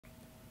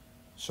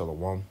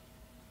Shalom.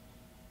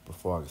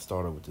 Before I get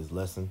started with this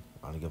lesson,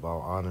 I want to give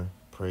all honor,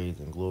 praise,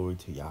 and glory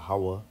to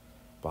Yahweh,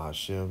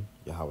 Bahashem,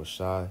 Yahweh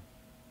Shai,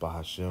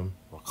 Bahashem,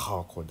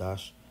 Rakal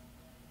Kodash.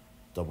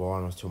 Double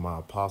honors to my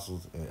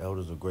apostles and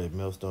elders of Great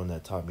Millstone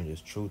that taught me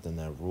this truth and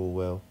that rule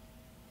well.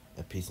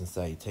 And peace and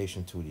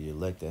salutation to the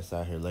elect that's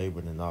out here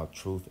laboring in all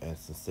truth and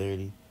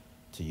sincerity.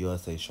 To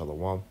USA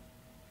Shalom.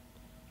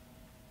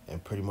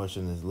 And pretty much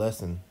in this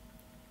lesson,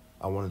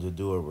 I wanted to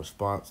do a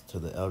response to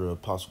the Elder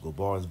Apostle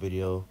Gabar's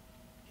video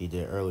he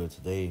did earlier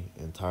today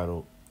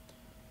entitled,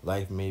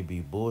 Life May Be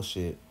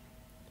Bullshit,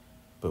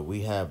 but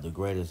We Have the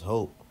Greatest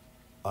Hope,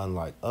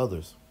 Unlike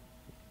Others.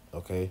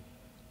 Okay?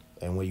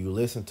 And when you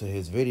listen to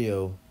his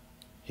video,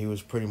 he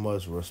was pretty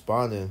much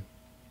responding,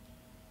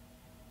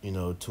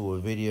 to a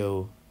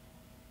video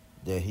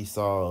that he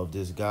saw of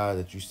this guy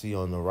that you see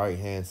on the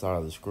right-hand side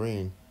of the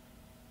screen,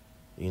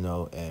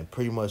 and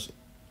pretty much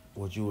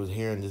what you was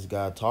hearing this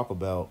guy talk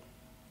about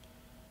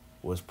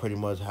was pretty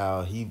much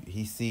how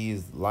he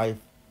sees life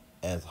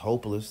as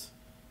hopeless.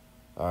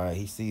 All right,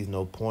 he sees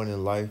no point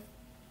in life.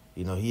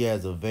 He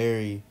has a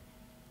very,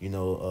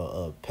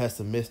 a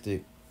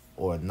pessimistic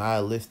or a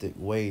nihilistic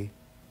way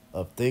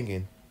of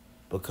thinking,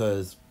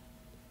 because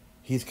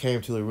he's came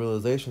to the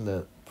realization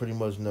that pretty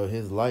much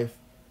his life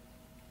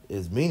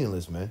is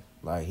meaningless, man.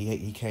 Like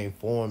he can't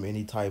form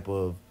any type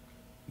of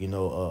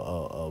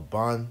a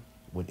bond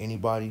with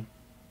anybody.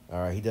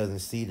 All right, he doesn't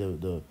see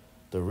the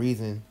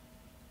reason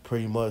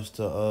pretty much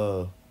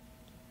to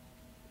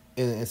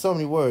in so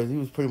many words, he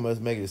was pretty much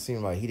making it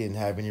seem like he didn't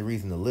have any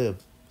reason to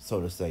live, so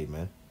to say,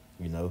 man.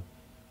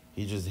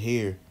 He just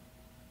here,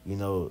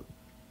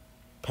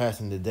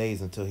 passing the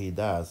days until he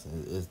dies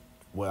is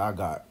what I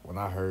got when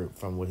I heard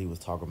from what he was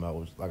talking about.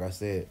 Which, like I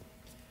said,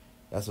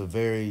 that's a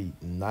very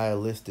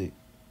nihilistic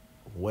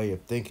way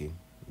of thinking.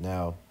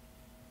 Now,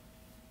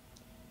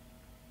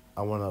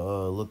 I want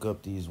to look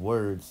up these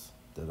words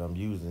that I'm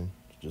using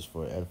just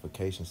for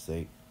edification's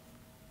sake.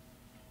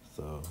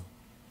 So,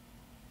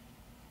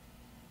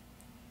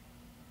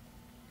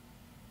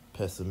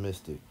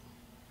 pessimistic.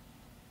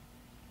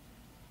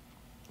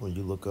 When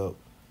you look up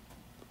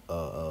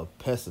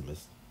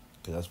pessimist,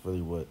 because that's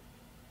really what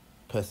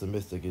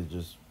pessimistic is,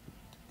 just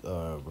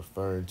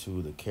referring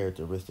to the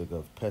characteristic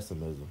of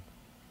pessimism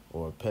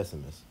or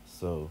pessimist.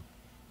 So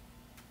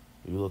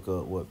you look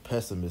up what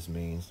pessimist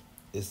means.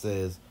 It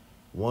says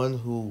one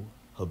who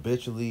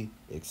habitually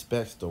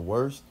expects the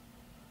worst,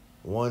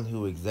 one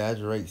who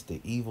exaggerates the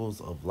evils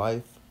of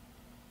life,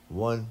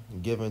 one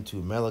given to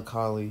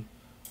melancholy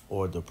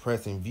or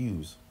depressing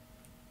views,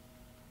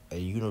 a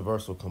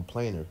universal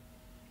complainer.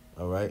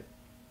 All right.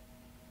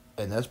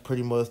 And that's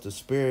pretty much the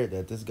spirit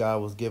that this guy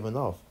was giving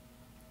off.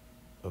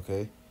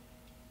 Okay.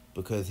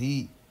 Because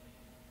he's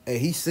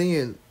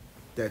seeing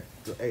that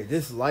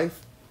this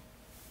life,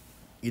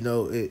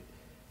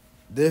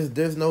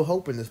 there's no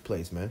hope in this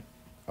place, man.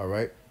 All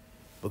right.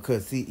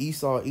 Because see,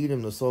 Esau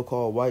Edom, the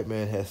so-called white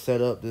man, has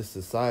set up this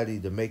society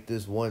to make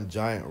this one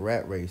giant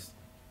rat race.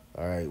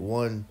 All right.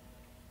 One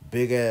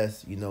big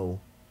ass,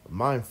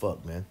 mind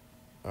fuck, man.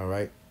 All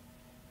right.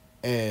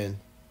 And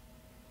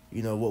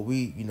what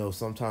we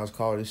sometimes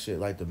call this shit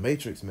like the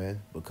Matrix,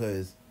 man,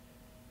 because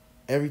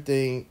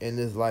everything in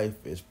this life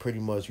is pretty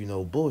much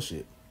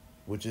bullshit,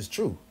 which is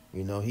true.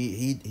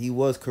 He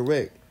was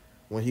correct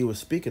when he was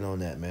speaking on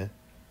that, man.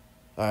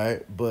 All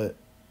right. But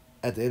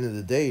at the end of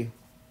the day,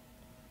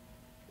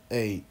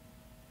 hey,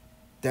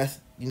 that's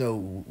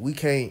we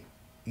can't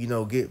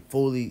get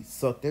fully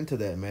sucked into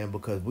that, man,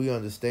 because we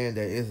understand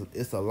that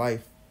it's a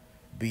life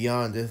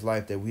beyond this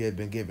life that we have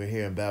been given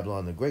here in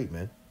Babylon the Great,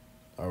 man.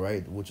 All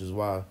right, which is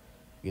why,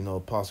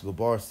 Apostle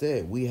Gabar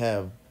said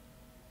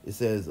it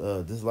says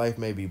this life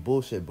may be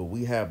bullshit, but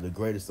we have the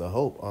greatest of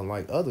hope,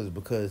 unlike others.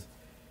 Because,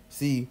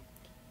 see,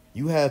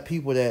 you have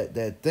people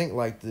that think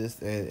like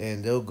this,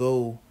 and they'll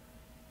go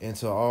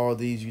into all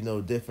these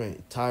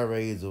different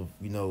tirades of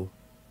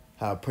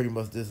how pretty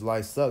much this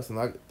life sucks.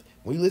 And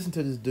when you listen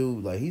to this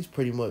dude, like, he's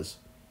pretty much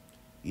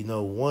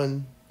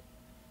one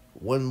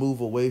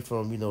move away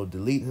from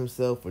deleting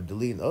himself or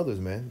deleting others,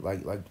 man.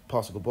 Like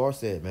Apostle Gabar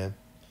said, man.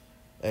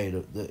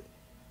 Hey,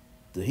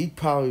 he'd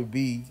probably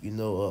be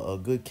a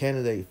good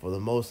candidate for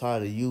the Most High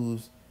to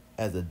use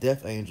as a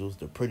death angels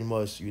to pretty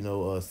much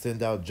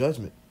send out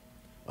judgment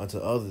unto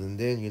others, and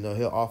then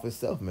he'll off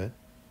himself, man.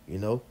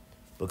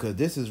 Because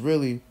this is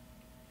really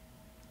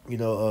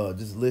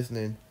just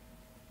listening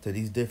to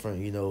these different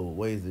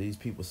ways that these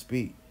people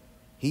speak.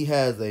 He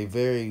has a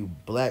very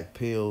black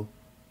pill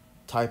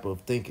type of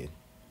thinking.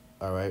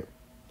 All right.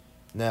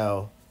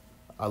 Now,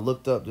 I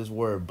looked up this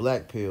word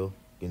black pill.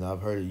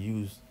 I've heard it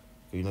used.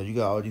 You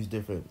got all these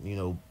different,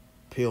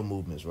 pill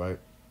movements, right?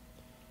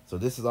 So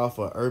this is off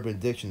of Urban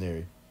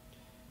Dictionary.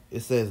 It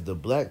says the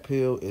black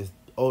pill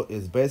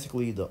is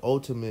basically the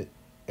ultimate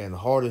and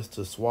hardest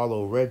to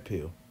swallow red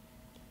pill.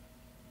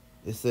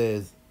 It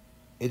says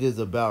it is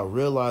about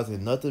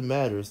realizing nothing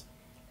matters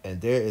and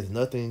there is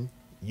nothing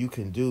you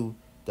can do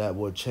that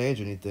will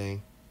change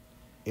anything.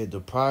 It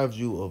deprives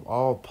you of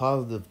all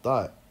positive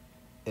thought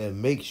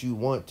and makes you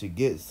want to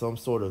get some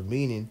sort of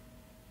meaning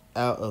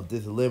out of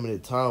this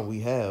limited time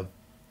we have.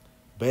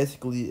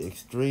 Basically,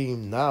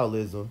 extreme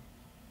nihilism.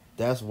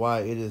 That's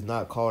why it is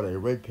not called a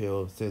red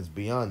pill, since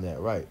beyond that,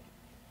 right?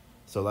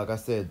 So, like I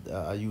said,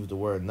 I used the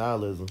word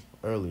nihilism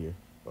earlier,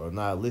 or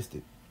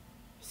nihilistic.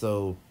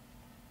 So,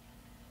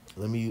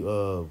 let me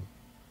go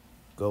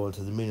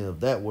into the meaning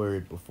of that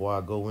word before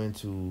I go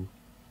into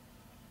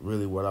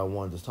really what I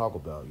wanted to talk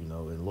about.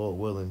 And Lord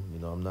willing,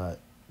 I'm not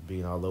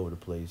being all over the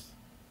place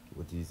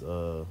with these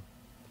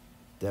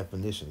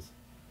definitions.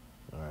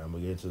 All right, I'm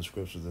gonna get into the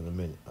scriptures in a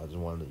minute. I just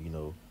wanted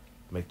to,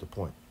 make the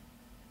point.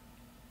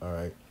 All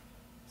right.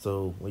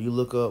 So when you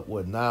look up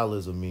what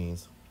nihilism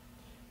means,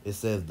 it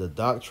says the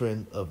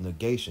doctrine of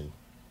negation.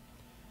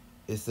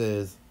 It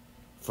says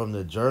from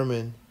the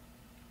German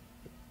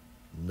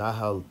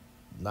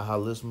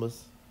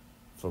nihilismus,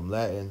 from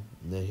Latin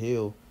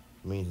nihil,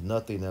 means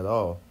nothing at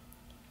all.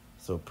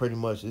 So pretty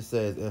much it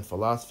says in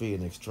philosophy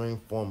an extreme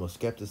form of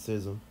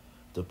skepticism,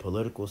 the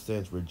political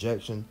sense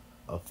rejection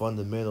of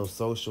fundamental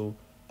social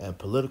and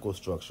political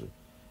structure.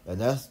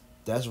 And that's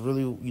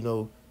really,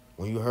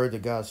 when you heard the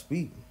guy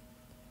speak,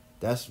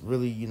 that's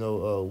really,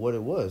 what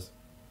it was.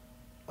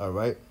 All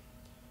right?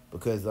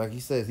 Because like he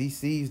says, he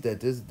sees that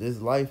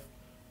this life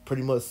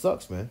pretty much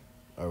sucks, man.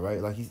 All right?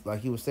 Like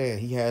he was saying,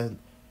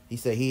 he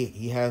said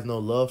he has no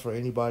love for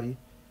anybody.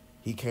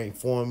 He can't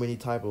form any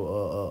type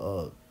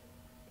of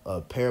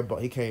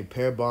he can't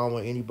pair bond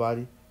with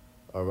anybody.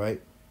 All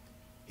right?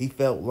 He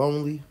felt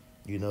lonely,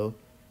 and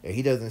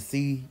he doesn't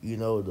see,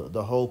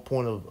 the whole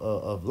point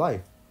of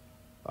life.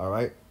 All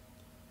right?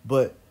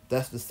 But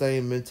that's the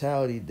same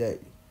mentality that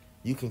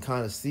you can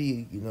kind of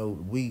see,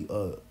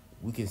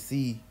 we can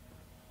see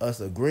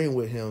us agreeing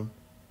with him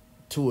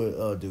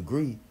to a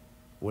degree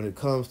when it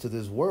comes to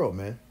this world,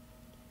 man.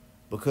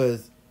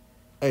 Because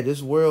hey,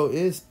 this world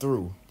is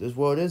through. This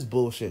world is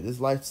bullshit. This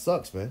life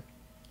sucks, man.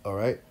 All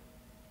right?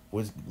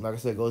 Which, like I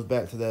said, goes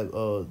back to that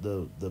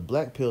the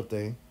black pill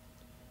thing.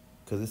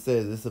 Because it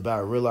says it's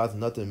about realizing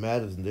nothing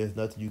matters and there's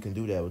nothing you can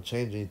do that will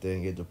change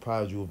anything. It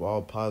deprives you of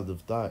all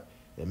positive thought.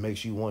 It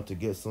makes you want to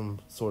get some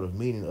sort of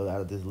meaning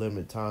out of this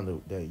limited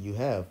time that you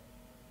have.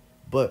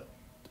 But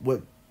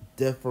what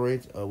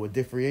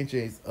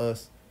differentiates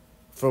us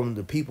from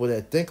the people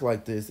that think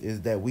like this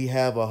is that we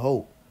have a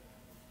hope.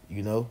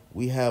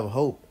 We have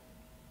hope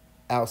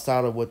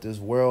outside of what this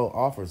world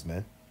offers,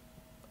 man.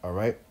 All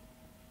right?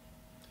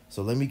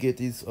 So let me get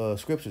these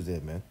scriptures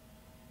in, man.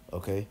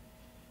 Okay?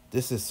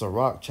 This is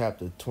Sirach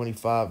chapter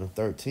 25 and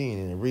 13,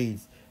 and it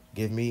reads,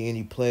 give me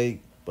any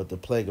plague but the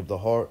plague of the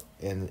heart,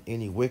 and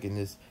any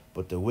wickedness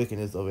but the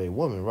wickedness of a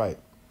woman, right?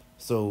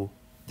 So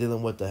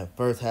dealing with the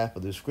first half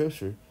of the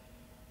scripture,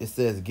 it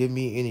says, give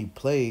me any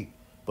plague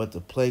but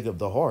the plague of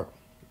the heart,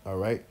 all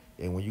right?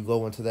 And when you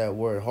go into that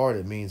word heart,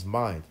 it means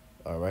mind,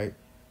 all right?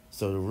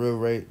 So the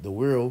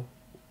real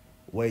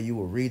way you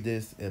will read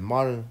this in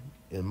modern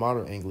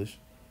English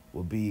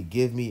would be,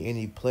 give me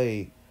any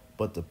plague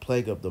but the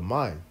plague of the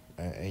mind.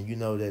 And you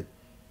know that,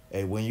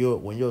 hey, when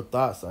your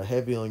thoughts are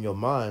heavy on your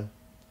mind,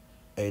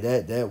 hey,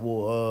 that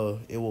will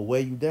it will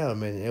weigh you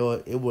down, man.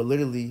 It will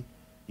literally,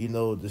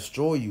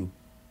 destroy you.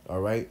 All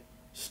right,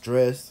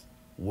 stress,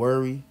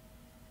 worry,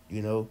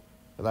 And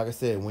like I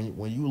said,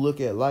 when you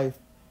look at life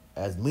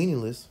as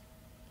meaningless,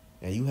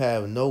 and you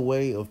have no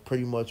way of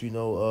pretty much,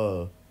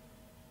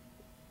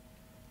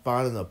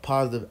 finding a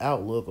positive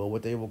outlook, or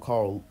what they will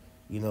call,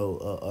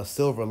 a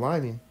silver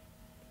lining,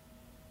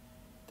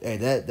 and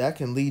that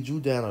can lead you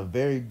down a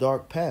very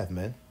dark path,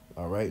 man.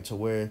 All right, to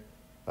where,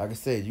 like I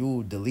said, you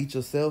will delete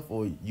yourself,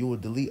 or you will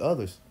delete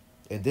others,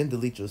 and then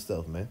delete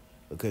yourself, man,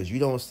 because you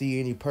don't see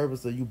any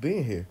purpose of you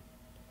being here.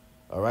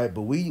 All right,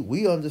 but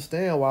we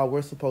understand why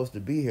we're supposed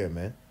to be here,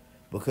 man,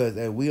 because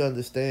we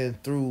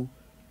understand through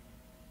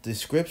the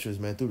scriptures,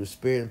 man, through the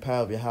spirit and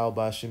power of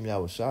Yahweh Shem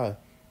Yahushua,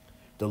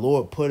 the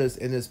Lord put us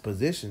in this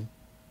position,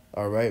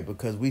 all right,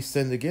 because we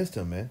sinned against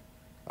him, man.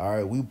 All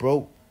right, we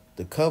broke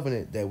the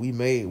covenant that we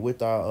made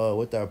with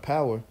our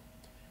power,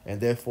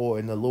 and therefore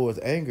in the Lord's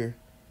anger,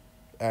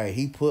 all right,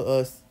 he put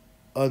us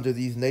under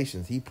these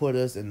nations. He put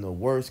us in the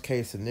worst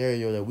case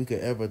scenario that we could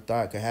ever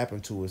thought could happen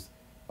to us,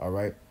 all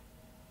right,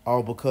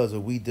 all because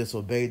we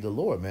disobeyed the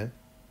Lord, man.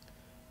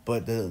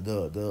 But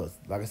the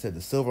like I said,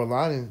 the silver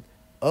lining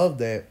of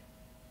that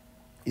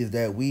is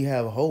that we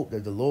have hope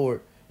that the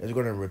Lord is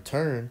going to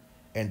return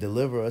and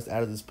deliver us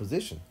out of this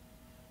position.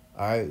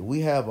 All right,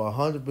 we have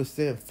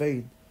 100%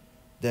 faith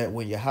that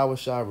when Yahweh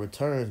Shah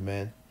returns,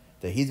 man,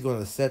 that he's going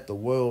to set the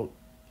world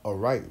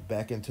aright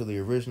back into the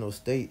original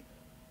state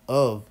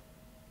of,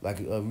 like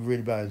we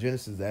read about in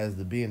Genesis, as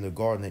the being the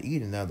Garden of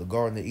Eden. Now, the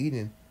Garden of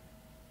Eden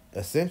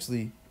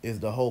essentially is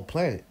the whole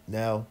planet.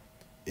 Now,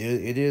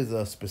 it is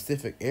a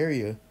specific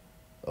area,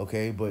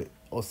 okay, but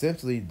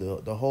essentially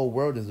the whole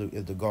world is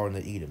the Garden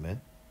of Eden,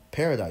 man.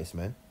 Paradise,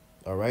 man.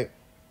 All right?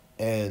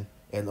 And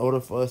in order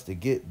for us to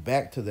get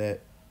back to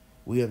that,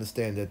 we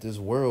understand that this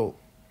world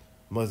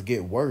must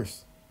get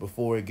worse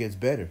before it gets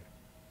better.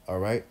 All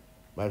right?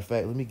 Matter of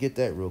fact, let me get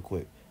that real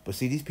quick. But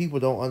see, these people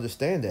don't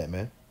understand that,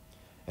 man.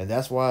 And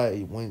that's why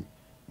when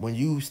when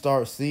you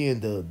start seeing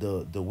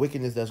the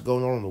wickedness that's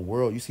going on in the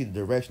world, you see the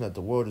direction that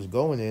the world is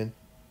going in.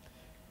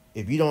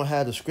 If you don't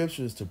have the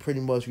scriptures to pretty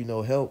much,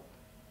 help,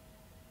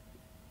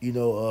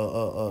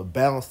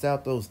 balance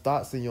out those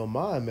thoughts in your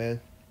mind,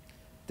 man,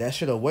 that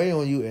should weigh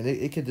on you, and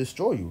it can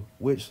destroy you.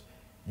 Which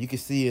you can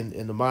see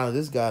in the mind of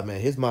this guy,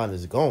 man. His mind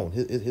is gone.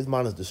 His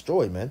mind is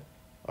destroyed, man.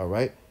 All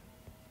right.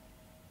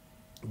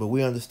 But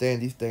we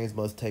understand these things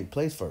must take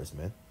place first,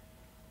 man.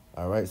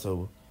 All right.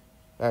 So,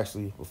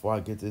 actually, before I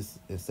get this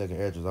in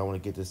second address, I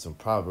want to get this in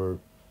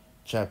Proverbs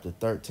chapter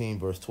 13,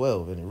 verse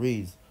 12. And it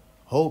reads,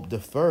 "Hope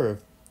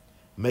deferred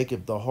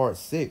maketh the heart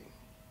sick,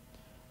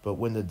 but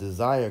when the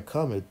desire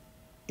cometh,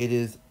 it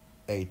is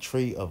a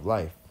tree of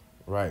life."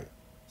 Right.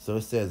 So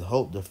it says,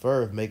 "Hope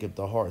deferred maketh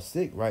the heart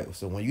sick." Right.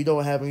 So when you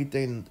don't have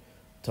anything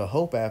to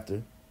hope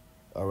after,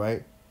 all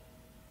right,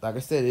 like I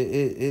said,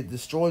 it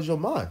destroys your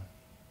mind.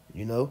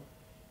 You know,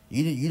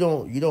 you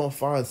don't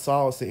find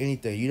solace in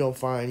anything. You don't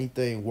find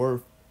anything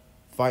worth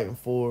fighting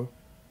for.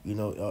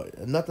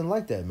 Nothing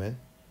like that, man.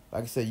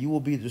 Like I said, you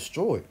will be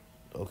destroyed.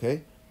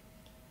 Okay.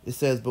 It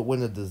says, "But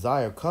when the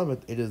desire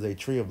cometh, it is a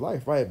tree of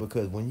life." Right,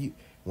 because when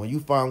you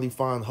finally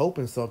find hope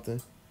in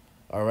something,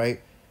 all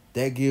right,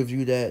 that gives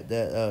you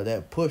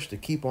that push to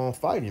keep on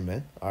fighting,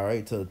 man. All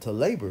right, to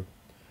labor,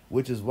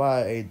 which is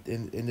why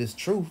in this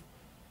truth,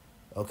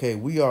 okay,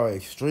 we are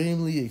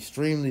extremely,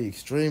 extremely,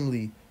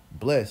 extremely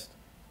blessed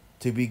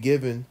to be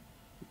given,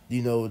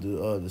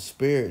 the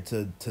spirit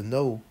to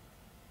know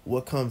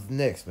what comes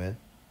next, man.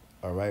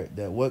 All right,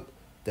 that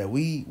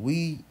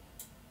we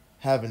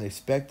have an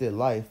expected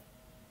life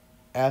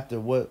after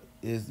what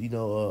is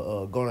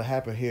going to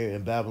happen here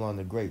in Babylon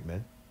the Great,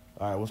 man.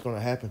 All right, what's going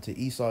to happen to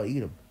Esau,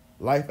 Edom?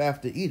 Life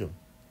after Edom.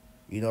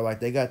 Like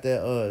they got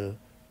that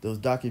those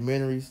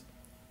documentaries.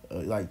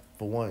 Like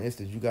for one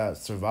instance, you got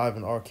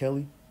Surviving R.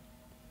 Kelly.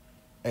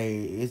 Hey,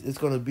 it's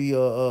going to be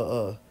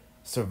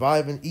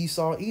Surviving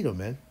Esau, Edom,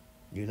 man.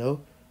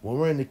 When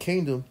we're in the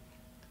kingdom,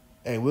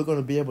 and we're going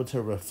to be able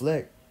to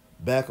reflect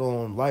back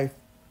on life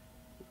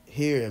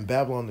here in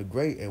Babylon the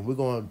Great, and we're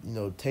going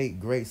to take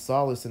great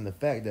solace in the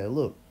fact that,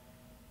 look,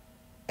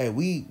 hey,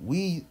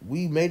 we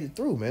made it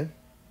through, man.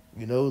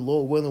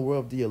 Lord willing, we're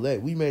of the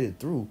elect. We made it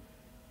through,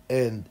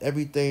 and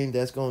everything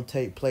that's going to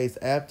take place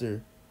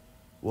after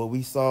what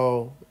we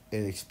saw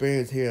and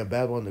experienced here in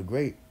Babylon the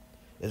Great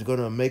is going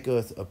to make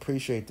us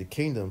appreciate the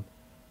kingdom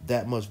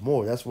that much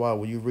more. That's why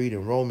when you read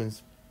in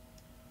Romans,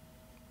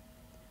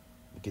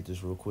 get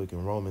this real quick,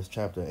 in Romans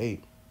chapter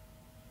 8.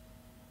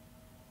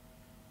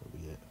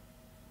 Where we at?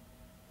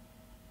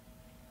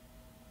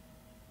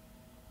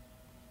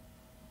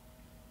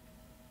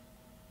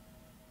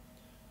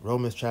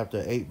 Romans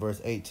chapter 8,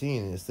 verse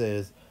 18, it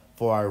says,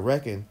 "For I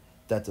reckon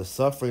that the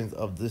sufferings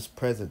of this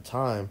present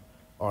time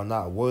are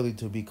not worthy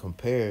to be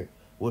compared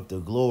with the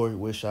glory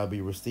which shall be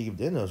received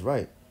in us."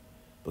 Right?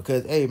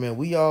 Because, hey, man,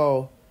 we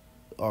all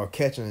are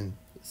catching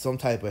some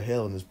type of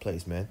hell in this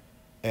place, man.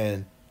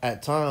 And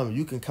at times,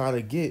 you can kind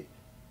of get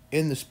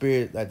in the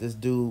spirit that this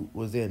dude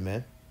was in,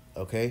 man.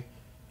 Okay?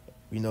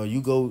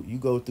 You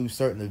go through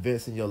certain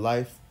events in your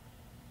life,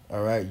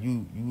 all right?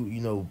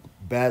 You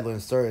battling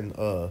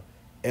certain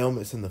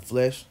ailments in the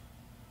flesh.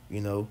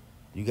 You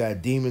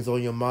got demons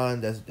on your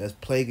mind that's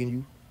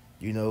plaguing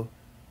you.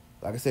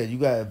 Like I said, you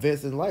got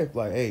events in life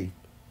like, hey,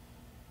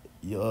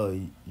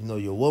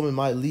 your woman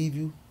might leave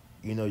you.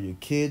 Your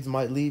kids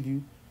might leave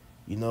you.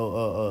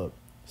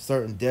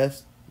 Certain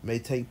deaths may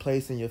take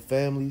place in your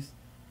families.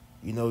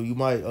 You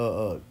might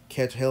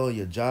catch hell on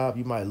your job.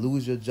 You might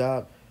lose your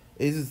job.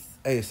 It's just,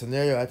 hey,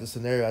 scenario after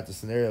scenario after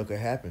scenario could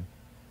happen.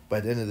 But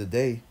at the end of the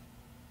day,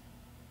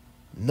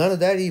 none of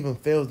that even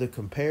fails the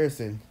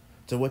comparison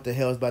to what the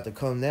hell is about to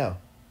come now.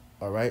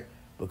 All right?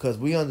 Because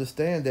we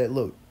understand that,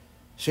 look,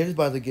 shit is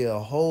about to get a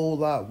whole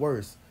lot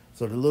worse.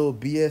 So the little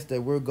BS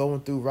that we're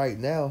going through right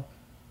now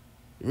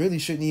really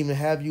shouldn't even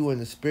have you in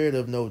the spirit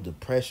of no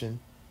depression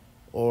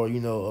or,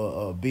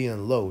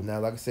 being low. Now,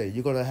 like I said,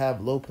 you're going to have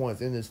low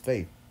points in this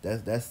faith.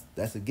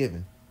 That's a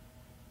given.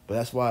 But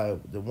that's why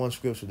the one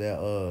scripture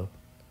that,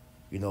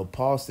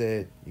 Paul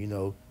said,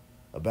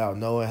 about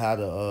knowing how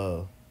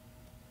to,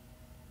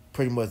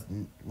 pretty much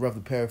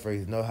roughly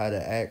paraphrase, know how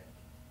to act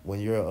when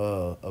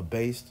you're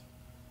abased,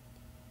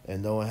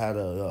 and knowing how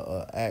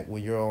to act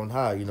when you're on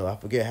high. I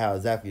forget how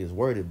exactly it's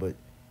worded, but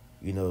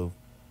you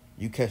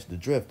catch the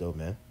drift though,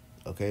 man.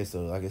 Okay,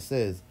 so like it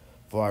says,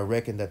 "For I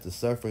reckon that the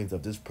sufferings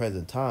of this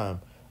present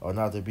time are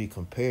not to be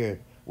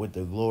compared with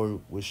the glory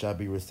which shall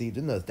be received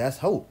in us." That's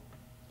hope.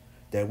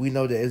 That we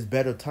know that it's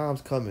better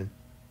times coming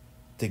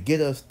to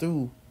get us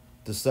through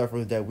the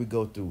sufferings that we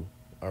go through.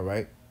 All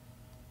right,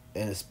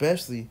 and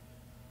especially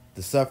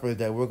the suffering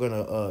that we're going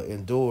to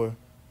endure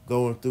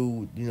going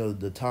through,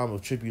 the time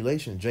of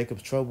tribulation,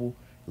 Jacob's trouble,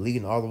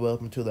 leading all the way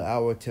up until the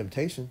hour of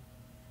temptation.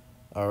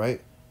 All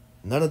right.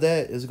 None of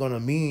that is going to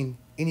mean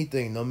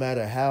anything, no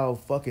matter how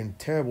fucking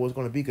terrible it's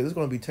going to be, because it's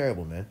going to be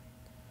terrible, man.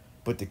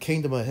 But the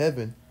kingdom of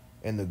heaven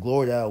and the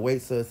glory that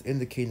awaits us in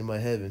the kingdom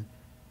of heaven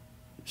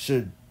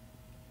should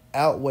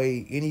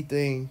outweigh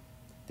anything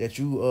that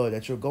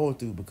you're going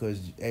through,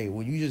 because hey,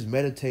 when you just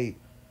meditate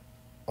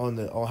on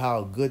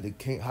how good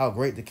how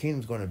great the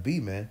kingdom's going to be,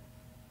 man,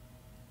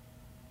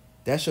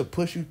 that should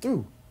push you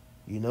through,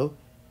 you know.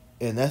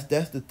 And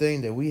that's the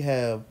thing that we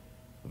have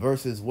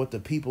versus what the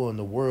people in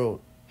the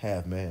world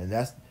have, man. And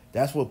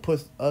that's what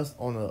puts us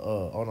on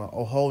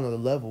a whole nother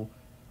level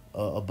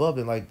above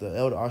it. Like the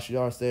elder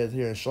Ashiar says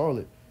here in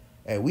Charlotte,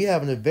 and we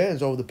have an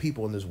advantage over the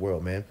people in this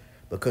world, man,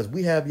 because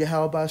we have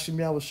Yahweh Shem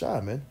Yahweh Shai,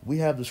 man. We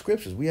have the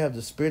scriptures. We have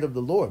the spirit of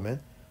the Lord,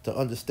 man, to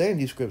understand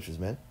these scriptures,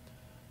 man.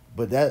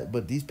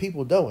 But these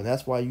people don't, and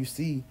that's why you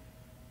see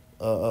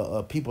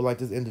people like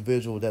this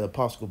individual that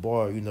Apostle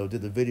Bar,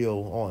 did the video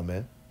on,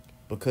 man,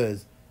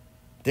 because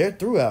they're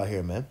through out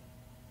here, man.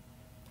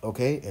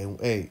 Okay, and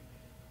hey,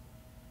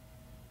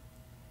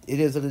 it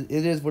is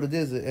what it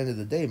is at the end of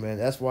the day, man.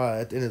 That's why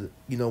at the end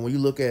of when you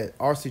look at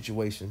our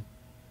situation,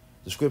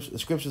 the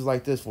scriptures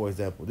like this, for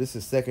example, this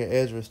is 2nd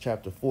Ezra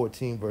chapter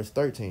 14 verse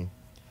 13.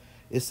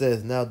 It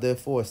says, "Now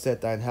therefore set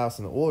thine house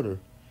in order,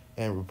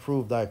 and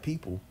reprove thy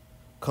people,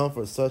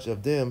 comfort such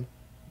of them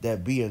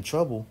that be in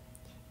trouble,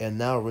 and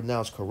now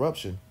renounce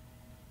corruption."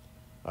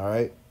 All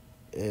right,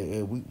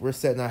 and we're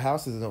setting our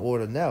houses in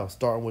order now,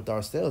 starting with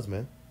ourselves,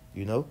 man.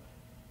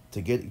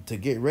 To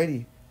get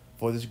ready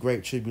for this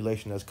great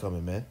tribulation that's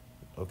coming, man.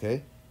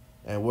 Okay,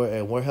 and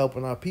we're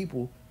helping our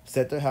people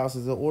set their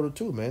houses in order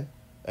too, man.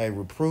 Hey,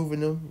 reproving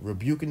them,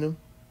 rebuking them.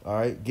 All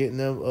right, getting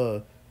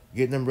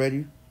them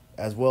ready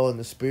as well in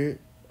the spirit.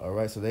 All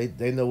right, so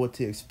they know what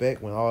to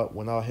expect when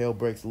all hell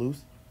breaks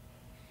loose.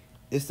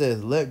 It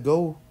says, "Let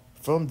go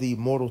from thee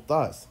mortal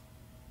thoughts,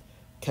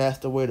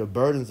 cast away the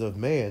burdens of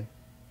man,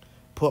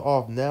 put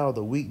off now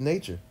the weak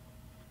nature,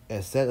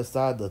 and set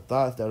aside the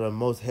thoughts that are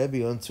most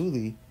heavy unto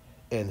thee,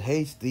 and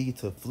haste thee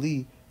to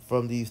flee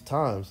from these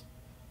times.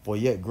 For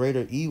yet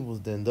greater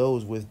evils than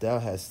those which thou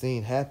hast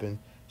seen happen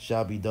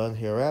shall be done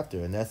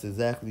hereafter." And that's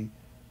exactly,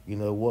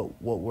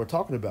 what we're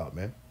talking about,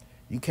 man.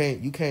 You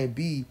can't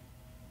be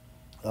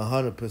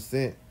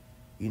 100%,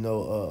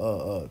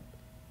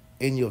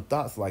 in your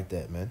thoughts like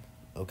that, man.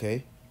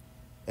 Okay,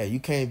 and you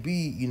can't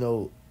be,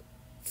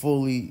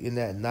 fully in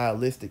that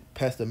nihilistic,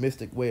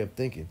 pessimistic way of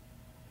thinking,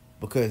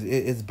 because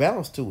it's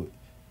balance to it.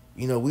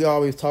 We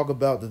always talk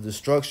about the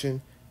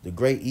destruction, the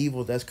great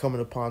evil that's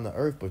coming upon the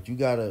earth, but you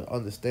gotta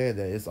understand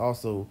that it's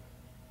also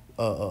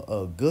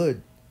a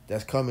good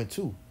that's coming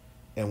too.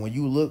 And when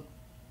you look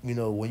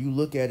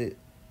at it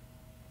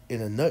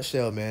in a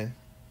nutshell, man,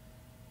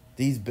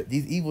 these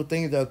evil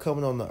things that are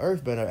coming on the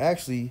earth, man, are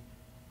actually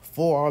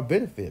for our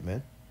benefit,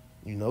 man.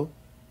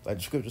 Like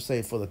the scriptures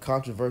say, for the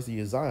controversy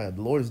of Zion,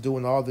 the Lord is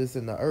doing all this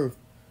in the earth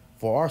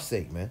for our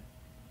sake, man.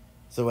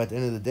 So at the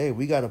end of the day,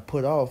 we got to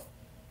put off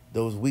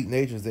those weak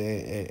natures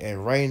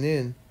and rein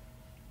in,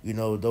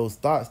 those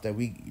thoughts that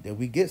we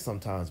get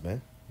sometimes,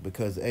 man.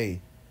 Because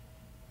hey,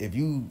 if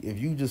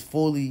you just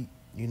fully,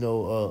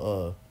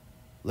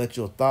 let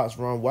your thoughts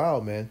run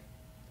wild, man,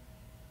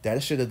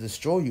 that should have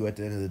destroyed you at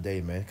the end of the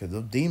day, man. Because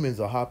those demons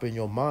will hop in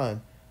your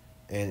mind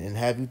and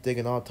have you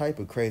thinking all type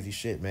of crazy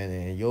shit, man,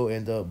 and you'll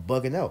end up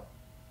bugging out,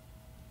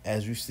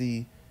 as you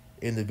see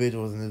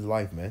individuals in this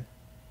life, man.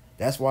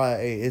 That's why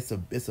it's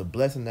a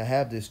blessing to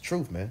have this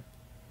truth, man.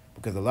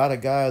 Because a lot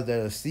of guys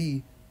that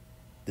see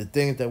the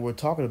things that we're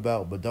talking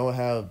about, but don't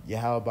have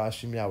Yahweh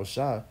Shem Yahweh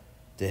Shai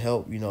to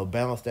help,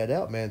 balance that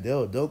out, man,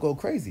 they'll go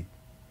crazy,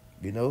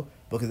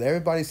 because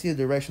everybody see the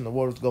direction the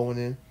world is going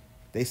in.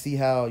 They see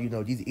how,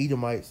 these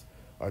Edomites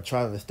are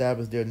trying to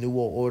establish their new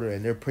world order,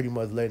 and they're pretty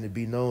much letting it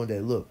be known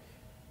that, look,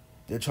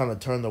 they're trying to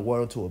turn the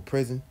world into a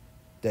prison,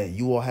 that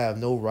you will have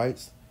no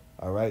rights,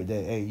 all right,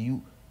 that, hey,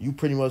 you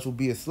pretty much will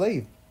be a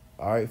slave,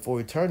 all right, for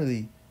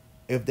eternity,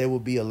 if they will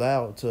be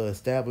allowed to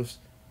establish,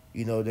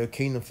 their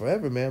kingdom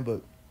forever, man.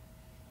 But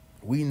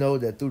we know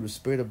that through the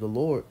Spirit of the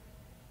Lord,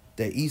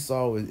 that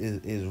Esau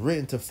is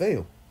written to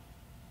fail,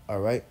 all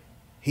right.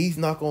 He's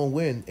not going to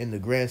win in the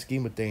grand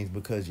scheme of things,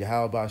 because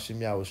Yahweh Shem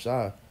Yahweh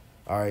Shai,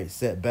 all right,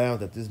 set bounds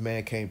that this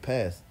man can't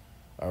pass,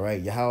 all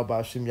right.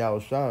 Yahweh Shem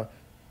Yahweh Shai,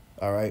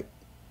 all right,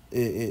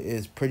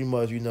 is pretty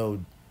much,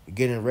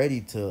 getting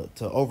ready to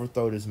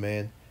overthrow this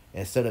man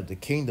and set up the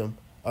kingdom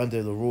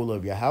under the rule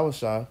of Yahweh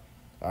Shai,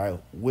 all right,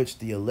 which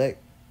the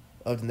elect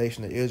of the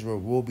nation of Israel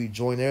will be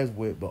joint heirs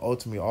with, but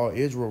ultimately all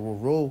Israel will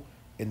rule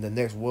in the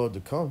next world to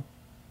come.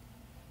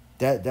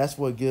 That's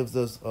what gives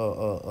us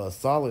a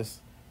solace,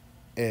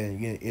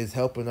 and is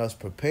helping us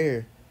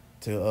prepare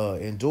to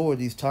endure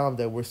these times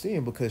that we're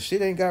seeing, because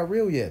shit ain't got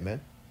real yet,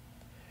 man.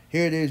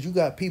 Here it is, you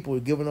got people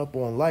giving up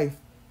on life,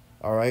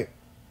 all right,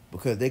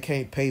 because they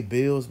can't pay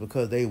bills,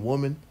 because they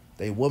woman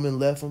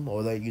left them,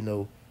 or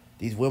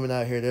these women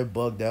out here, they're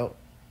bugged out,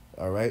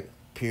 all right,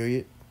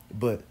 period.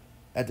 But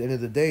at the end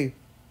of the day,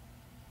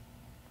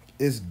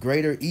 it's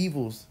greater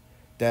evils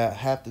that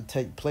have to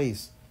take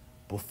place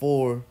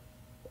before,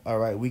 all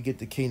right, we get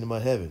the kingdom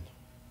of heaven,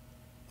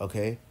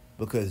 okay?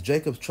 Because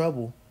Jacob's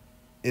trouble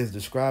is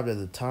described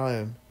as a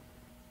time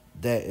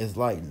that is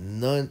like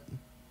nothing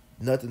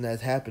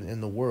that's happened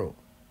in the world,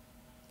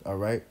 all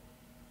right?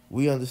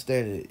 We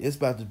understand it. It's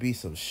about to be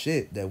some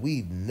shit that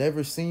we've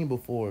never seen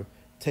before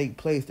take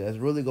place that's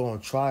really going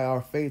to try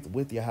our faith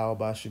with Yahweh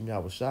Bashim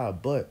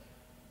Yahushua. But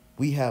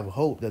we have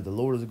hope that the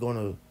Lord is going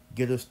to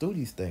get us through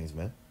these things,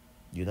 man.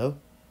 You know?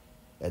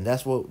 And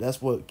that's what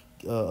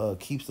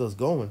keeps us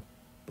going.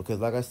 Because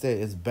like I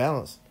said, it's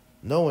balanced,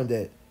 knowing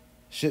that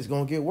shit's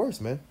going to get worse,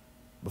 man,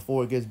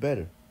 before it gets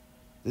better.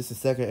 This is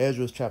 2nd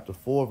Ezra chapter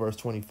 4, verse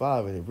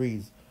 25, and it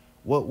reads,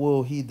 what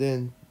will he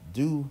then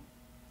do?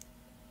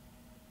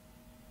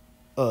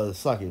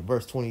 Verse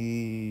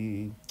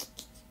 26,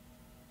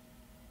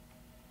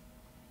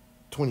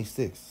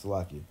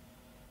 Salakia.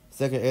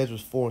 2nd Ezra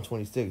 4 and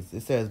 26.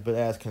 It says, but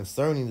as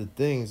concerning the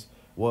things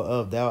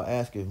whereof thou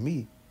askest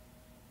me,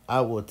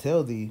 I will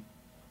tell thee,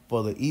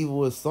 for the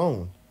evil is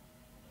sown,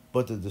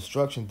 but the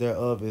destruction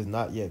thereof is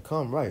not yet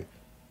come. Right.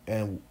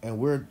 And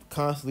we're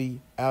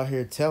constantly out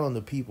here telling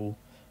the people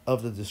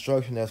of the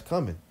destruction that's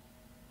coming.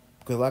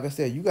 Because like I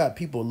said, you got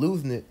people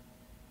losing it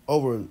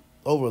over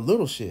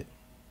little shit.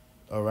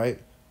 All right.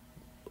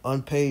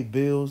 Unpaid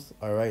bills.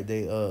 All right.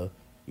 They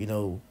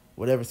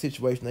whatever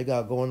situation they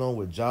got going on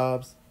with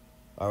jobs.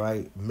 All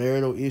right.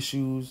 Marital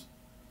issues,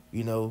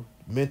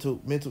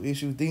 mental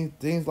issues,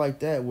 things like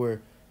that,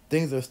 where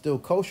things are still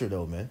kosher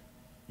though, man.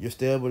 You're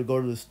still able to go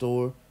to the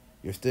store.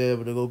 You're still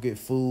able to go get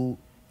food.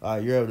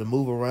 You're able to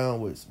move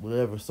around with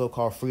whatever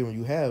so-called freedom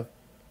you have.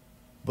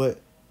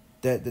 But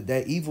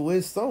that evil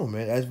is sown,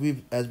 man.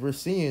 As we're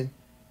seeing,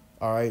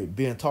 all right,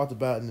 being talked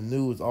about in the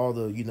news, all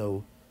the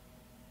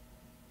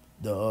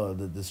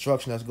the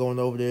destruction that's going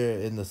over there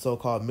in the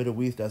so-called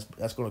Middle East,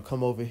 that's going to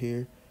come over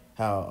here.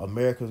 How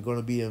America is going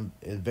to be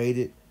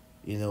invaded,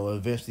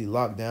 eventually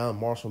locked down.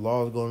 Martial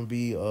law is going to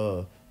be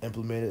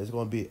implemented. It's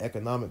going to be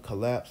economic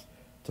collapse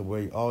to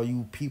where all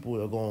you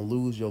people are going to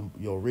lose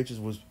your riches.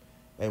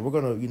 And we're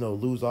going to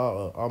lose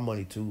our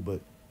money too,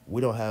 but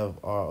we don't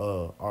have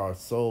our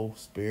soul,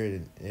 spirit,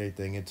 and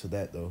everything into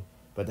that though.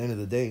 But at the end of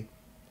the day,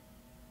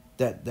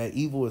 that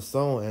evil is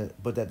sown,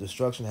 but that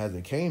destruction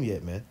hasn't came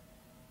yet, man.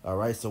 All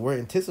right, so we're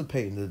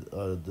anticipating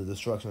the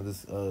destruction of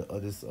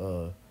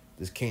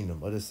this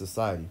kingdom, of this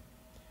society.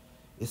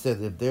 It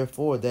says, if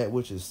therefore that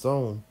which is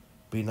sown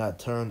be not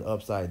turned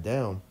upside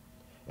down,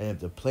 and if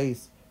the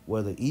place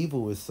where the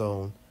evil is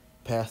sown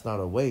pass not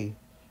away,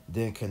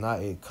 then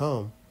cannot it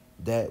come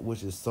that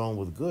which is sown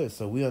with good.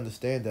 So we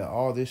understand that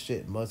all this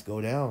shit must go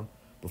down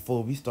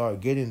before we start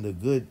getting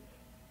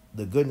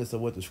the goodness of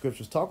what the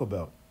scriptures talk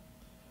about.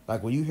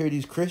 Like when you hear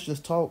these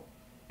Christians talk,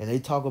 and they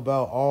talk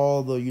about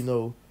all the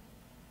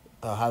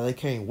how they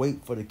can't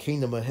wait for the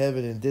kingdom of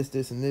heaven and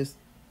this and this,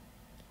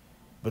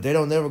 but they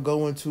don't never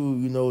go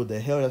into the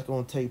hell that's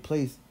going to take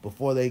place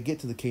before they get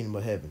to the kingdom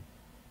of heaven.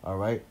 All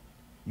right,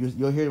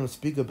 you'll hear them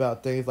speak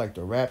about things like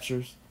the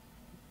raptures,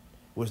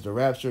 which the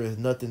rapture is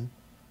nothing.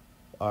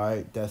 All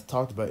right, that's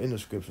talked about in the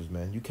scriptures,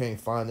 man. You can't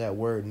find that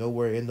word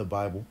nowhere in the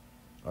Bible.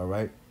 All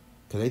right,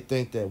 because they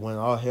think that when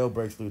all hell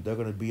breaks loose, they're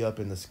going to be up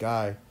in the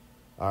sky.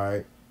 All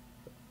right,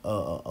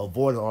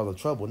 avoiding all the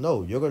trouble.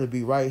 No, you're going to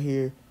be right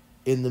here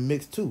in the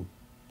mix too.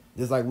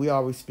 Just like we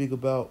always speak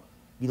about,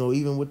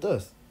 even with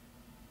us.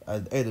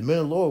 Hey, the men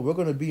of the Lord, we're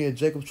going to be in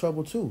Jacob's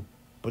trouble too.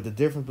 But the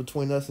difference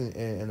between us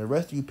and the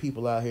rest of you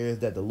people out here is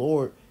that the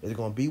Lord is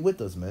going to be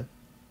with us, man.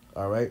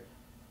 All right.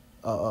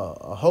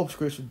 A hope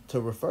scripture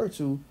to refer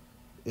to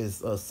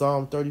is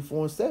Psalm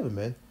 34:7,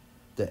 man.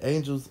 The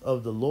angels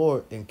of the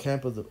Lord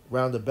encamp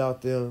round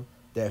about them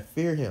that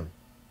fear him.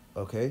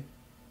 Okay.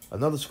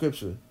 Another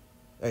scripture.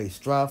 Hey,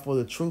 strive for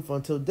the truth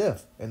until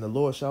death, and the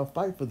Lord shall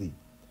fight for thee.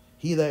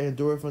 He that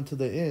endureth unto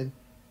the end,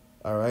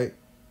 all right,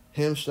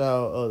 him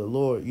shall the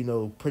Lord,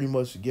 pretty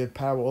much give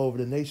power over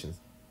the nations.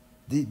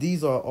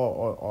 These are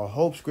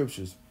hope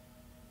scriptures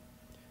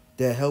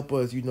that help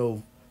us,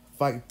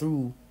 fight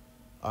through,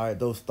 all right,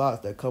 those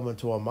thoughts that come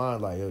into our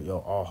mind like,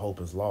 yo, all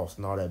hope is lost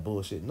and all that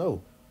bullshit.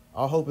 No,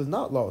 our hope is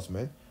not lost,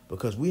 man,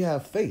 because we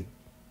have faith,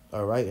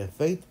 all right, and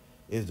faith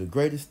is the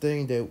greatest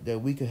thing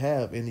that we could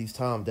have in these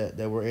times that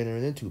we're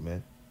entering into,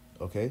 man,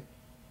 okay?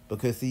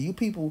 Because, see, you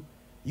people,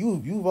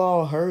 you've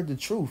all heard the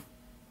truth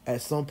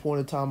at some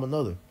point in time or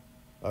another,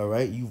 all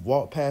right? You've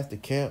walked past the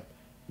camp,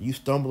 you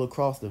stumble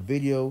across the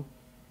video,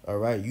 all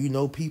right?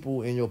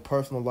 People in your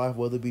personal life,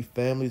 whether it be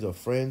families or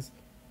friends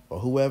or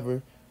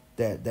whoever,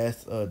 that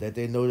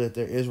they know that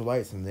they're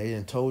Israelites and they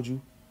didn't told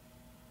you,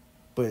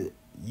 but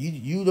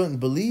you don't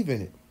believe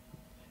in it.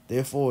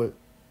 Therefore,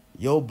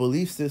 your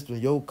belief system,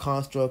 your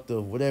construct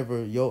of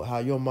whatever how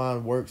your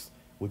mind works,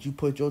 what you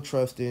put your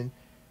trust in,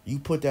 you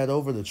put that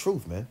over the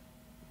truth, man.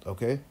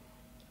 Okay,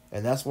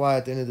 and that's why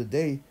at the end of the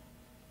day,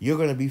 you're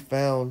gonna be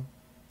found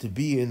to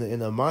be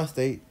in a mind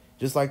state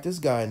just like this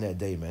guy in that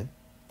day, man.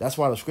 That's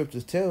why the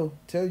scriptures tell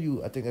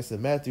you. I think that's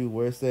in Matthew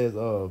where it says,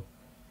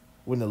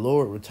 when the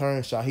Lord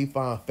returns, shall he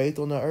find faith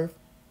on the earth?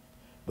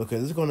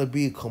 Because it's going to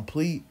be a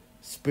complete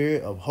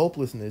spirit of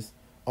hopelessness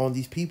on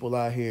these people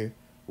out here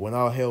when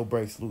all hell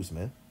breaks loose,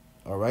 man.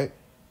 All right?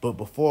 But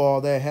before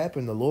all that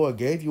happened, the Lord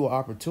gave you an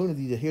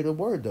opportunity to hear the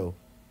word, though.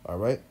 All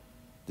right?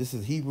 This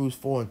is Hebrews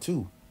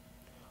 4:2.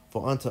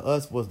 For unto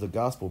us was the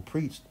gospel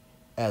preached,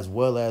 as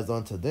well as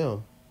unto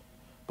them.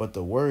 But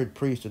the word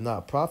preached did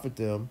not profit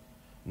them,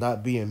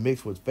 not being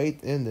mixed with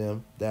faith in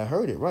them that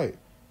heard it, right?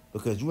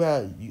 Because you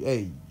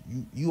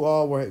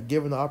all were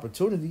given the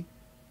opportunity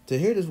to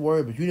hear this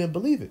word, but you didn't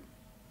believe it.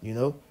 You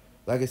know,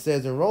 like it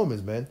says in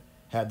Romans, man,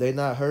 have they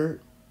not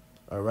heard?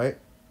 All right,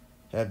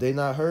 have they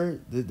not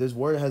heard? This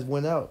word has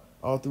went out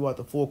all throughout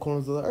the four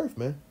corners of the earth,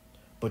 man.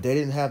 But they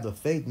didn't have the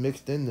faith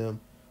mixed in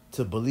them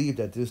to believe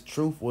that this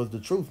truth was the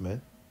truth,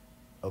 man.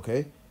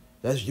 Okay,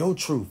 that's your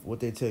truth. What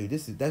they tell you,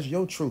 that's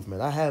your truth,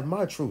 man. I have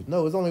my truth.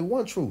 No, it's only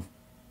one truth.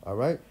 All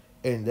right,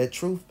 and that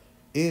truth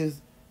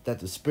is that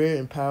the spirit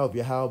and power of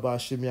Yahweh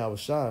Shem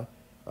Yahushua,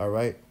 all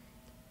right,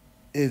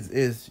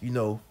 is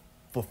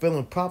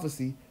fulfilling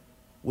prophecy,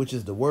 which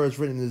is the words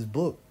written in this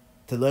book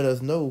to let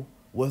us know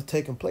what's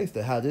taking place,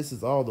 that how this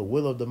is all the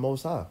will of the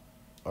Most High,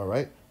 all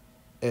right,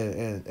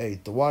 and hey,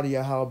 Tawadi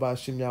Yahweh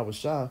Shem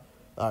Yahushua,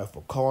 all right,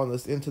 for calling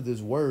us into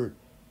this word,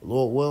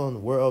 Lord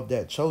willing, we're of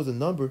that chosen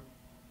number,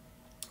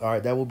 all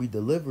right, that will be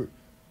delivered,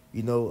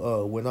 when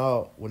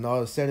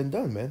all is said and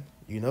done, man.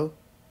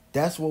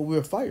 That's what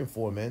we're fighting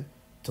for, man.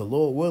 To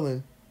Lord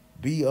willing,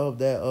 be of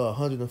that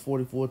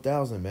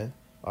 144,000, man.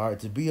 All right,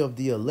 to be of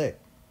the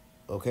elect.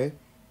 Okay,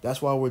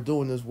 that's why we're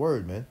doing this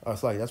word, man.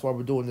 That's why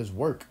we're doing this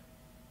work.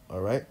 All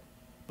right,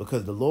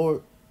 because the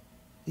Lord,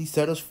 He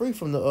set us free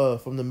from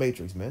the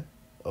matrix, man.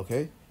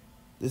 Okay,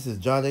 this is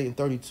John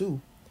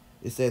 8:32.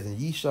 It says, "And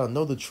ye shall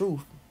know the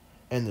truth,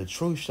 and the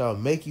truth shall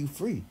make you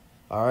free."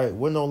 All right,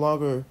 we're no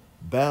longer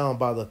bound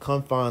by the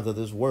confines of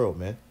this world,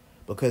 man.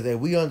 Because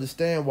we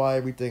understand why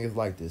everything is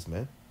like this,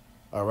 man.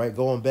 All right,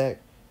 going back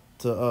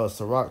to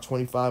Sirach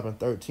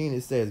 25:13,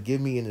 it says, "Give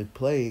me any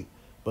plague,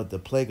 but the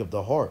plague of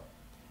the heart,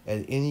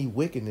 and any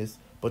wickedness,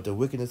 but the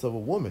wickedness of a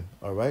woman."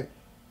 All right,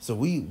 so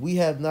we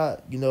have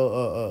not,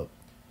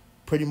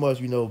 pretty much,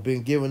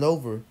 been given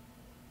over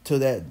to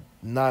that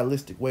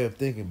nihilistic way of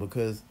thinking,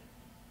 because,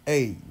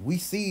 hey, we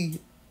see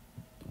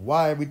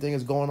why everything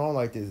is going on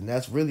like this, and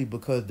that's really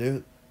because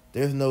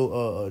there's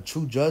no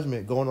true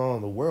judgment going on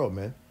in the world,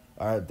 man.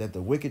 All right, that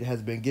the wicked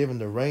has been given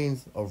the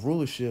reins of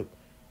rulership,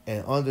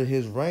 and under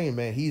his reign,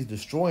 man, he's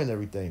destroying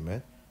everything,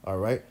 man. All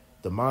right,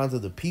 the minds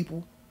of the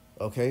people,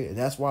 okay, and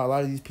that's why a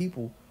lot of these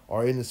people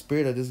are in the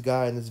spirit of this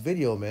guy in this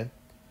video, man,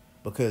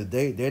 because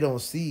they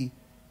don't see,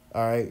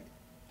 all right,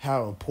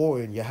 how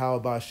important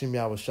Yahweh Shem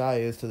Yahushua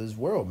is to this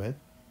world, man.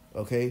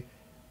 Okay,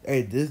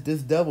 hey,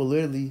 this devil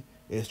literally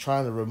is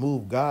trying to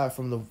remove God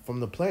from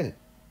the planet,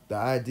 the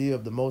idea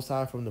of the Most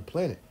High from the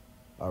planet.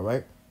 All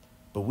right,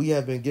 but we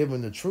have been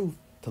given the truth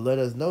to let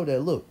us know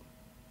that, look,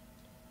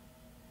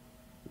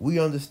 we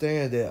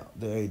understand that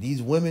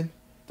these women,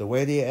 the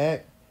way they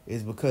act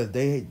is because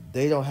they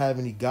don't have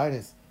any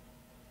guidance,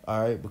 all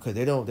right, because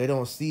they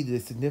don't see the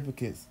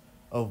significance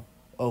of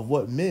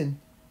what men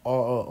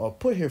are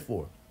put here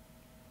for,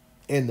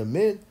 and the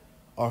men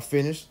are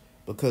finished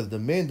because the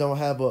men don't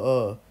have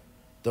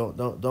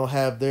don't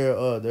have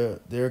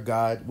their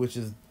guide, which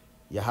is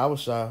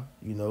Yahushua,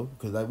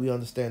 because like we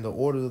understand the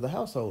orders of the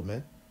household,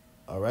 man,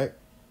 all right,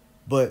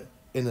 but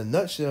in a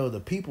nutshell, the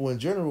people in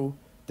general,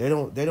 they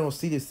don't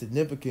see the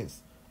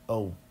significance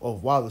of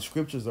why the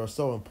scriptures are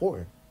so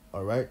important,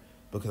 all right?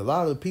 Because a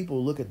lot of the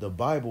people look at the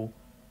Bible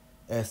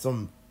as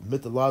some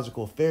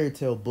mythological fairy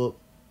tale book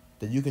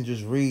that you can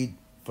just read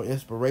for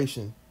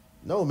inspiration.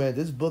 No, man,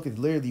 this book is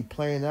literally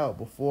playing out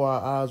before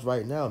our eyes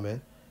right now,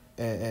 man.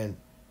 And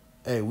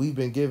hey, we've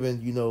been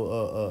given,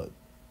 the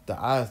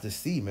eyes to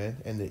see, man,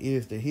 and the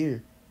ears to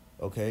hear,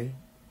 okay,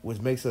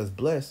 which makes us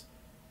blessed.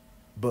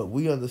 But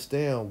we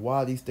understand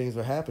why these things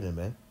are happening,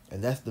 man.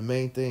 And that's the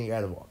main thing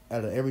out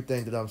of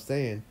everything that I'm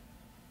saying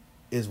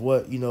is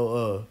what,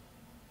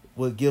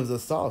 what gives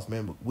us sauce,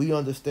 man. But we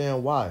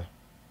understand why.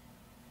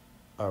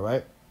 All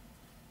right.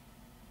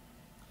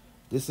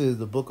 This is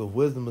the book of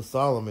Wisdom of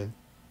Solomon,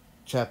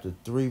 chapter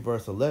 3,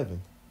 verse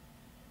 11.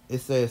 It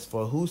says,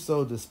 "For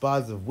whoso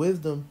despiseth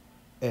wisdom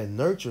and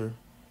nurture,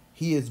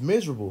 he is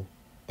miserable,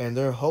 and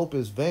their hope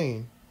is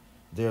vain.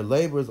 Their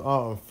labors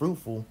are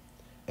unfruitful,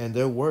 and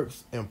their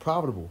works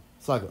unprofitable."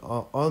 It's like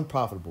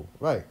unprofitable,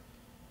 right?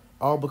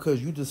 All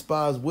because you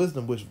despise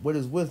wisdom, which, what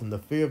is wisdom? The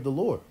fear of the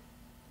Lord.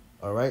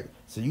 All right?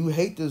 So you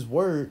hate this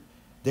word,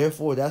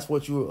 therefore that's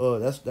what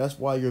that's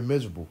why you're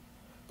miserable.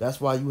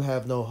 That's why you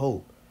have no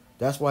hope.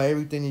 That's why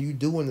everything that you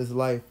do in this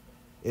life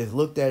is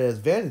looked at as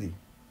vanity.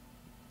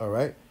 All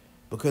right?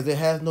 Because it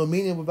has no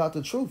meaning without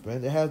the truth,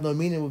 man. It has no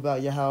meaning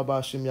without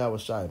Yahweh Shem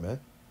Yahushua, man.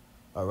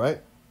 All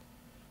right?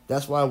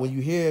 That's why when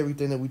you hear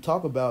everything that we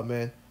talk about,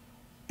 man,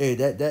 hey,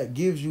 that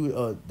gives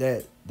you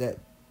that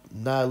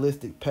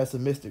nihilistic,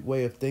 pessimistic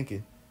way of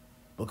thinking,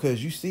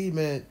 because you see,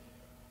 man,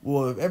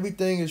 well, if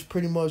everything is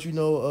pretty much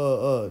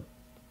going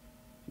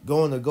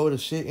to go to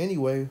shit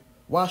anyway,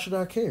 why should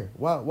I care?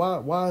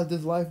 Why is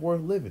this life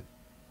worth living?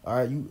 All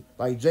right, you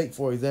like Jake,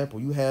 for example,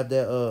 you have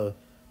that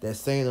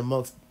saying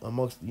amongst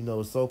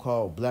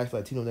so-called blacks,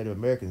 Latino, Native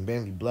Americans,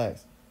 mainly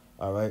blacks.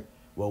 All right,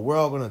 well, we're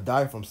all gonna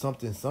die from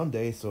something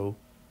someday, so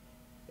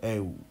hey,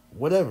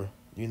 whatever,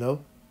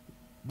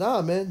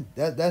 Nah, man,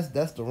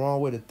 that's the wrong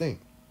way to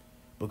think.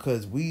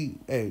 Because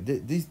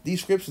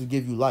these scriptures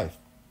give you life,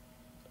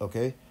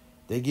 okay?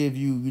 They give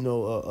you, you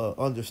know,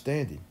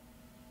 understanding.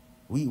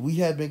 We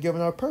have been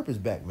given our purpose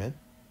back, man.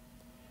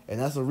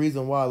 And that's the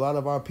reason why a lot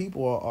of our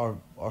people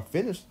are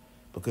finished,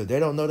 because they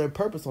don't know their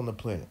purpose on the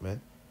planet, man.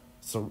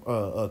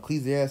 So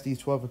Ecclesiastes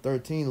 12 and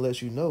 13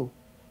 lets you know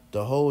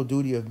the whole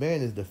duty of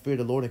man is to fear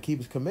the Lord and keep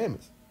his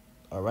commandments.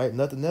 All right?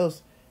 Nothing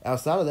else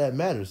outside of that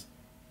matters,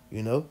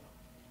 you know?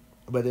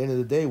 But at the end of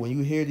the day, when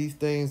you hear these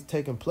things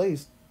taking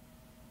place,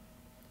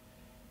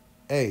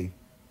 hey,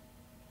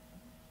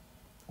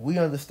 we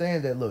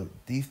understand that, look,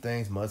 these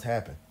things must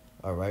happen.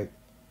 All right?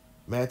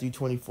 Matthew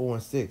 24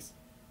 and 6.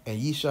 And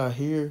ye shall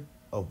hear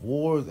of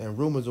wars and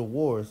rumors of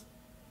wars.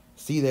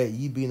 See that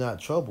ye be not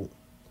troubled.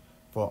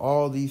 For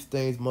all these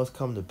things must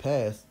come to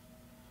pass,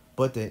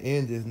 but the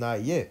end is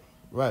not yet.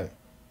 Right?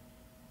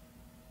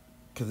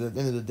 Because at the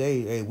end of the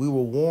day, hey, we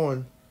were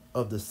warned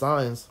of the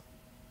signs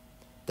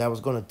that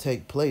was going to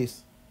take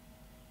place.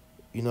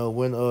 You know,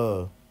 when,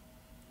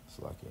 it's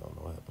like, I don't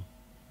know what happened.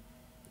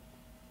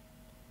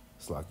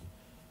 It's like,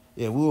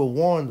 yeah, we were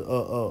warned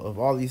of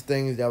all these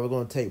things that were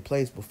going to take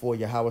place before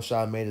Yahweh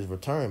Shah made his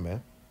return,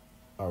 man.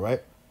 All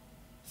right?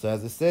 So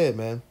as it said,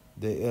 man,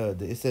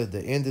 it says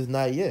the end is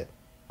not yet.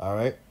 All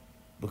right?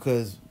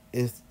 Because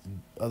it's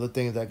other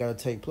things that got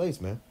to take place,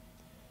 man.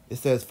 It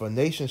says, for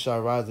nation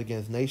shall rise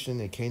against nation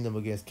and kingdom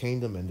against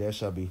kingdom, and there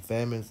shall be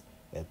famines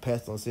and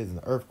pestilences and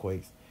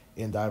earthquakes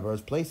in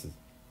diverse places.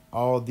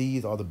 All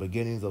these are the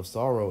beginnings of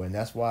sorrow. And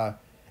that's why,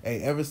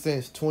 hey, ever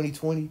since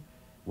 2020,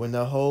 when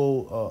the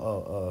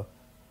whole,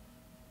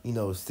 you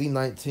know,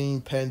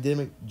 C-19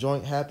 pandemic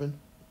joint happened,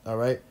 all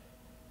right,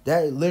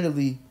 that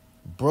literally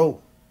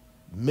broke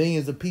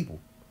millions of people.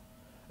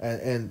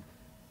 And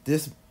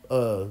this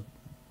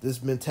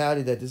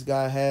mentality that this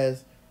guy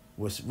has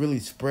was really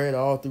spread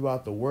all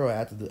throughout the world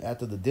after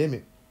the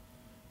demic,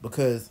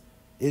 because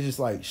it just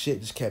like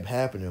shit just kept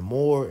happening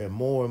more and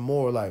more and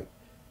more. Like,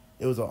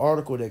 it was an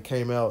article that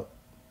came out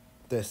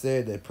that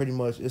said that pretty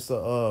much it's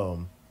a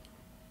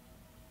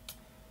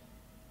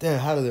damn,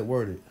 how did it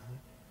word it?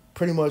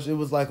 Pretty much it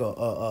was like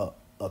a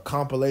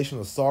compilation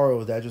of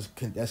sorrows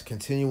that's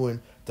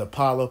continuing to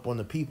pile up on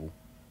the people.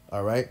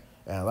 All right,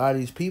 and a lot of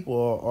these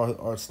people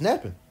are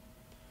snapping.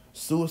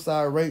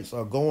 Suicide rates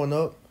are going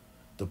up.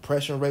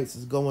 Depression rates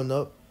is going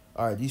up.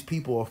 All right, these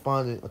people are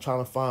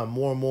trying to find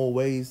more and more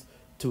ways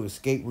to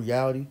escape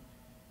reality,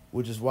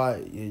 which is why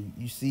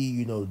you see,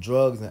 you know,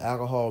 drugs and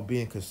alcohol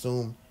being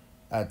consumed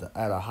at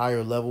a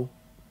higher level.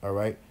 All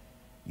right,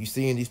 you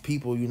seeing these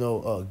people, you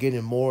know,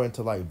 getting more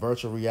into like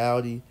virtual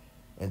reality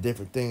and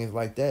different things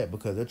like that,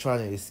 because they're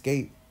trying to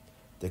escape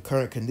the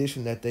current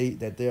condition that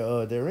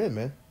they're in,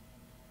 man.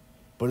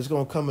 But it's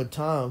gonna come a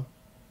time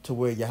to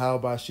where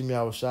Yahweh Shem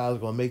Yahweh Shai is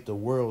gonna make the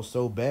world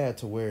so bad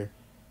to where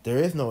there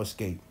is no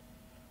escape,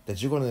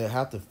 that you're gonna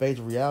have to face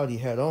reality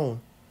head on,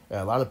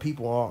 and a lot of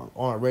people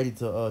aren't ready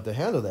to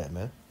handle that,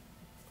 man.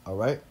 All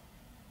right,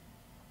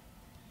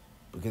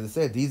 because it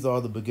said these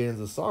are the beginnings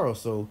of sorrow.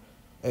 So,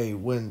 hey,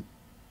 when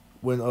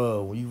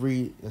you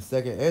read in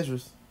Second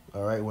Esdras,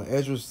 all right, when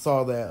Esdras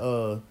saw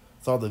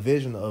the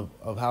vision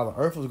of how the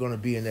earth was gonna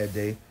be in that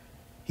day,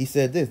 he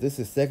said this. This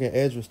is Second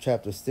Esdras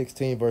chapter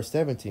 16 verse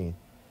 17.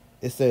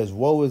 It says,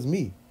 "Woe is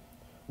me,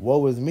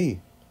 woe is me,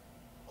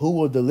 who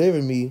will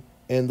deliver me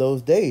in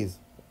those days?"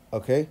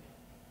 Okay,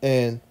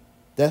 and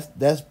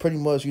that's pretty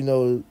much, you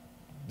know,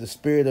 the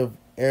spirit of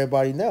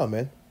everybody now,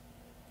 man,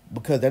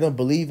 because they don't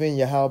believe in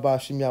Yahweh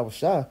Shem Yahweh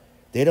Shai.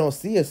 They don't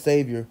see a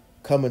savior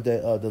coming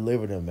to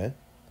deliver them, man.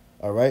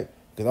 All right,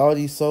 because all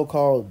these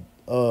so-called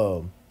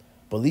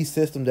belief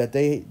systems that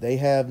they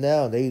have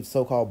now, they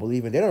so-called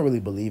believe in, they don't really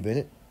believe in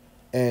it,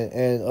 and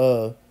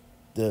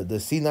the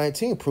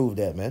C-19 proved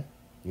that, man.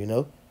 You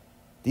know,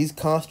 these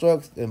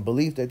constructs and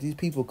beliefs that these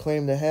people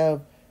claim to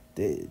have,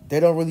 they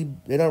don't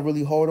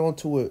really hold on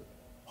to it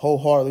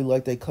wholeheartedly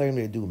like they claim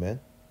they do, man.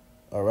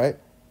 All right,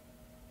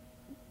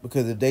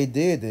 because if they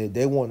did,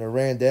 they wouldn't have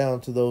ran down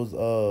to those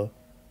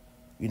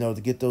you know, to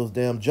get those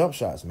damn jump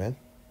shots, man.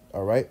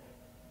 All right,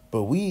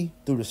 but we,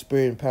 through the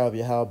spirit and power of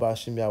Yahweh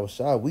Shem Yahweh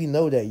Shai, we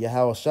know that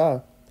Yahweh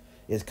Shai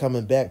is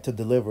coming back to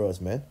deliver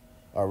us, man.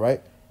 All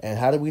right, and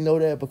how do we know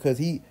that? Because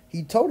he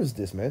told us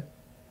this, man.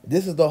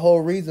 This is the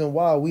whole reason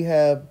why we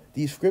have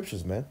these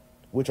scriptures, man,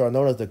 which are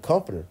known as the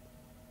Comforter.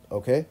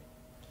 Okay?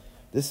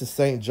 This is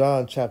St.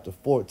 John chapter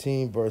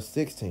 14, verse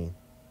 16.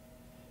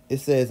 It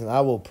says, "And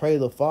I will pray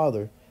the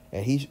Father,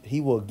 and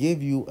he will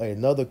give you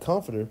another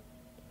Comforter,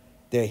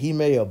 that he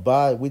may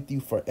abide with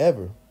you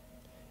forever,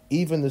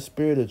 even the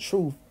Spirit of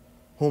truth,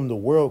 whom the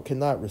world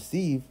cannot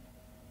receive,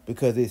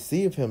 because it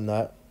seeth him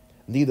not,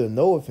 neither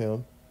knoweth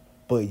him,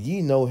 but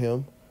ye know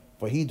him,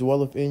 for he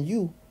dwelleth in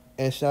you,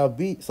 and shall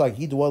be," it's like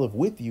he dwelleth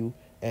with you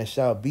and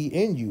shall be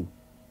in you.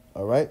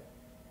 All right,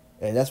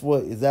 and that's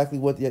exactly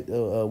what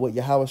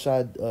Yahweh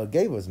Shai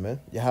gave us, man.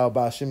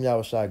 Yahweh Shem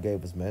Yahweh Shai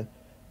gave us, man.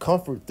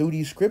 Comfort through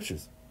these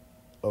scriptures,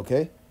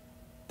 okay?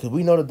 Because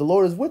we know that the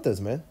Lord is with us,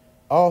 man.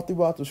 All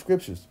throughout the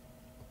scriptures,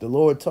 the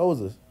Lord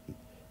tells us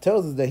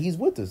that He's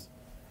with us.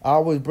 I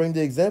always bring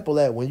the example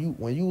that when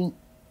you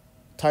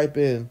type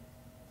in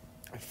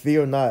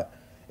 "fear not"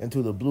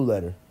 into the blue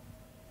letter,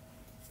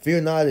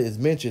 Fear not is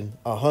mentioned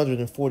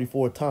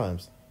 144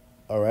 times.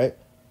 All right,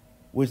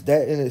 which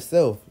that in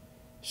itself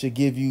should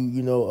give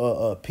you,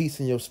 a peace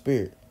in your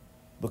spirit,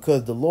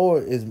 because the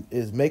Lord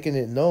is making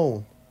it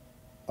known,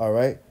 all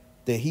right,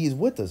 that He's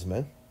with us,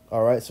 man.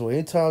 All right, so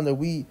anytime that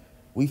we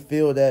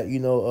feel that,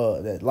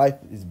 that life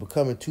is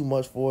becoming too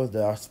much for us,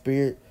 that our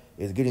spirit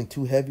is getting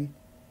too heavy,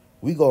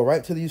 we go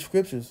right to these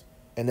scriptures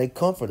and they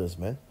comfort us,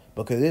 man,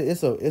 because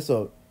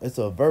it's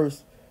a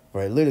verse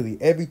for literally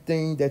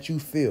everything that you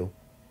feel.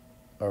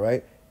 All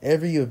right,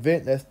 every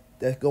event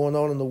that's going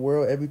on in the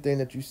world, everything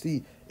that you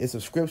see, it's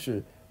a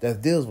scripture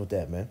that deals with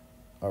that, man.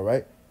 All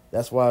right,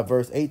 that's why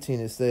verse 18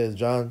 it says,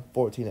 John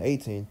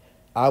 14:18,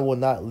 I will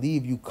not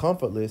leave you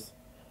comfortless,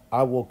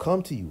 I will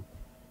come to you.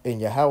 And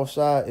Yahweh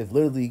Shai is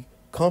literally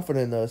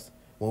comforting us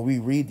when we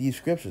read these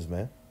scriptures,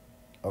 man.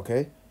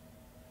 Okay,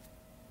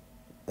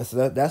 and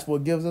so that's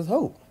what gives us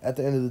hope at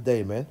the end of the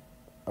day, man.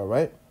 All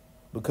right,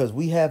 because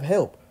we have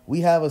help.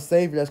 We have a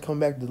Savior that's come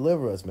back to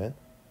deliver us, man.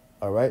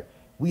 All right,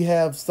 we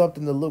have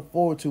something to look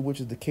forward to, which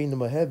is the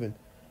kingdom of heaven.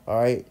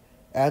 All right,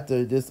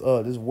 after this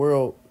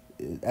world,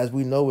 as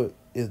we know it,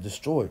 is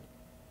destroyed.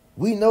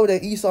 We know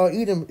that Esau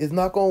Edom is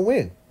not going to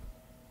win.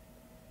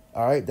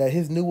 All right, that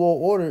his new world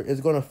order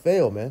is going to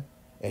fail, man.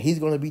 And he's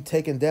going to be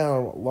taken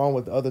down along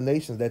with the other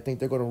nations that think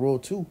they're going to rule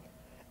too.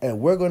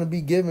 And we're going to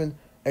be given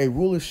a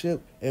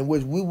rulership in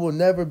which we will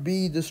never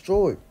be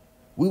destroyed.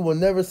 We will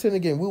never sin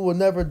again. We will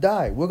never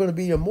die. We're going to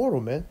be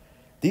immortal, man.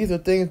 These are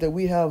things that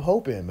we have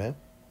hope in, man.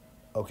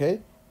 Okay?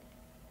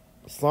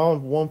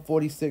 Psalm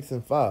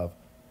 146:5.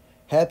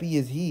 Happy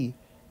is he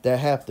that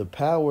hath the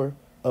power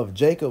of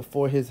Jacob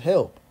for his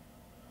help,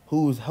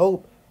 whose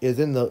hope is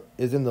in the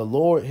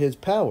Lord his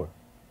power.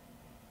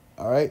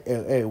 All right?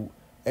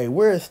 And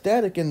we're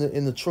ecstatic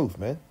in the truth,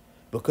 man,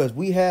 because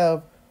we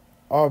have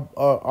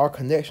our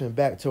connection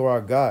back to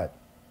our God.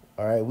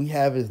 All right, we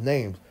have His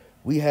names.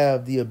 We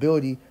have the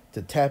ability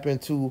to tap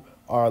into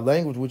our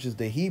language, which is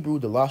the Hebrew,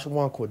 the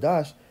Lashawan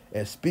Kodash,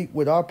 and speak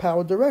with our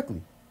power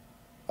directly.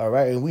 All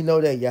right, and we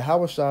know that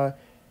Yahweh Shai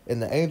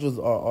and the angels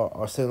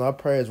are sending our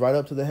prayers right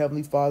up to the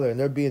Heavenly Father, and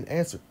they're being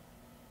answered.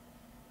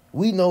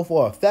 We know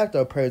for a fact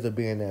our prayers are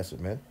being answered,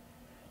 man.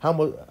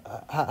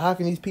 How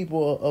can these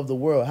people of the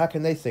world, how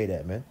can they say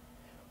that, man?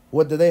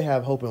 What do they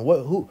have hope in?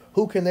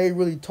 Who can they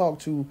really talk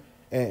to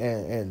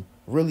and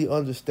really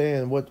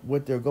understand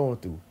what they're going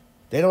through?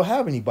 They don't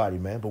have anybody,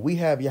 man. But we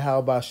have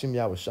Yahweh Ba'Shem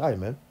Yahweh Shai,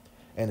 man.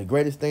 And the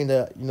greatest thing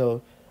that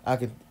I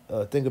could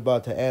think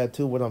about to add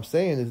to what I'm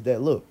saying is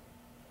that, look,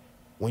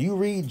 when you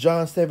read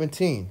John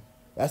 17,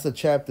 that's a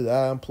chapter that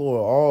I implore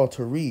all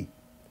to read.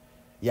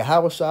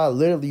 Yahweh Shai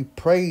literally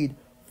prayed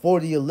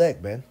for the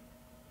elect, man.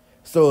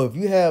 So if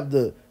you have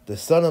the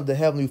Son of the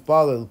Heavenly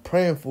Father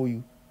praying for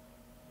you,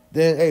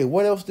 then hey,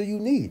 what else do you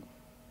need?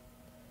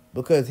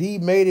 Because He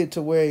made it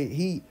to where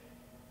He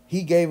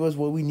gave us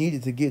what we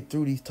needed to get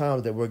through these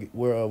times that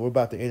we're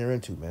about to enter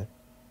into, man.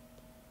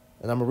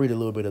 And I'm gonna read a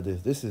little bit of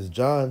this. This is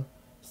John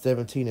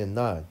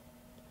 17:9.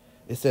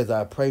 It says,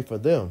 I pray for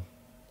them.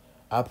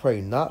 I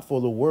pray not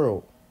for the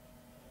world,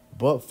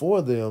 but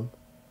for them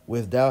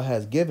which thou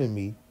hast given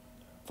me,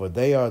 for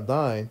they are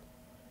thine,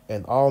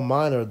 and all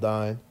mine are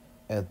thine,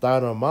 and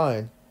thine are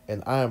mine,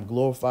 and I am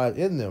glorified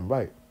in them.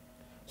 Right.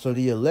 So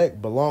the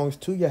elect belongs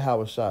to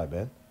Yahweh Shai,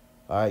 man.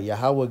 All right,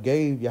 Yahweh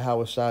gave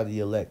Yahweh Shai the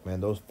elect,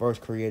 man. Those first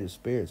created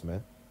spirits,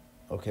 man.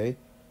 Okay,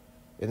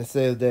 and it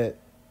says that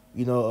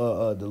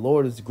the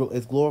Lord is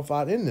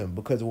glorified in them,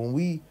 because when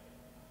we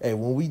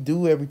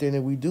do everything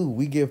that we do,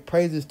 we give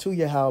praises to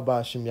Yahweh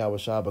Ba'Shem Yahweh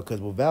Shai, because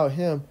without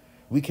Him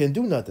we can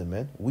do nothing,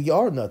 man. We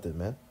are nothing,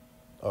 man.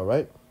 All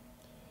right.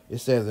 It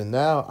says, and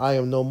now I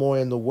am no more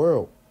in the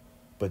world,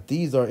 but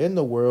these are in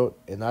the world,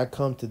 and I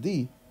come to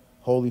thee,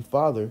 Holy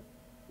Father.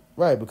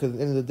 Right, because at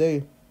the end of the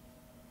day,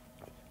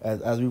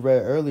 as we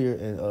read earlier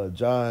in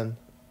John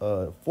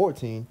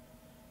 14,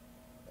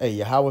 hey,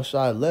 Yahweh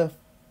Shai left,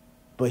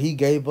 but He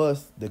gave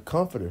us the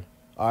Comforter,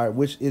 all right,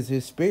 which is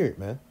His Spirit,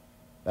 man.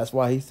 That's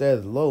why He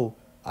says, lo,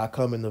 I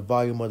come in the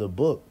volume of the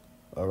book,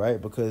 all right,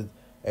 because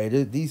hey,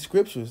 these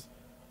scriptures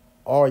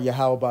are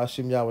Yahweh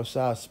Ba'Shem Yahweh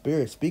Shai's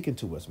Spirit speaking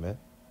to us, man.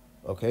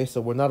 Okay,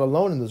 so we're not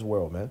alone in this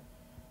world, man.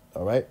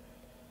 All right,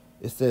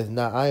 it says,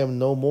 now I am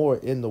no more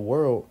in the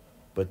world,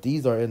 but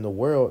these are in the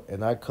world,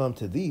 and I come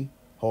to thee,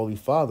 Holy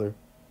Father.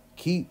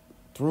 Keep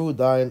through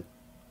thine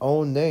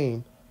own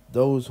name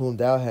those whom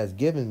thou hast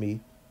given me,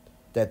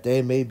 that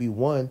they may be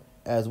one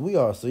as we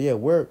are. So yeah,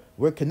 we're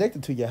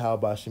connected to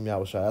Yahweh Ba'Shem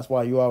Yahweh Shai. That's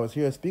why you always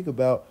hear us speak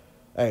about,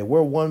 hey,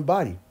 we're one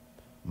body,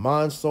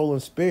 mind, soul,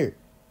 and spirit.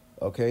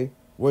 Okay,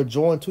 we're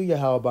joined to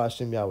Yahweh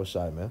Ba'Shem Yahweh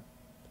Shai, man.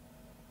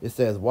 It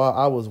says, while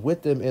I was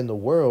with them in the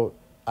world,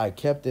 I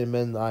kept them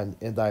in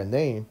thy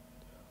name.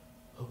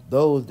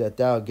 Those that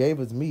thou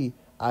gavest me,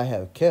 I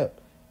have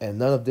kept, and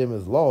none of them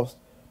is lost,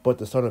 but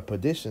the son of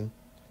perdition,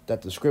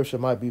 that the scripture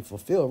might be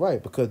fulfilled.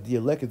 Right, because the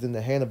elect is in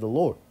the hand of the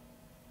Lord.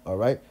 All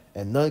right,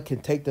 and none can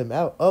take them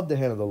out of the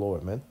hand of the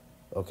Lord, man.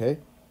 Okay.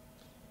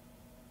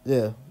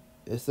 Yeah,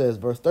 it says,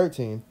 verse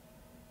 13,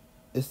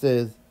 it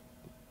says,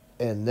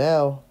 and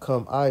now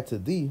come I to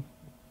thee,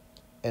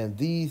 And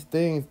these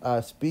things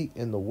I speak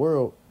in the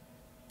world,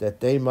 that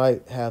they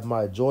might have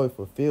my joy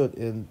fulfilled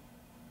in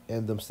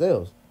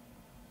themselves.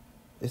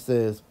 It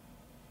says,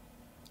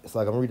 it's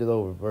like I'm reading it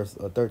over, verse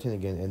 13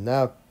 again.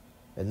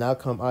 And now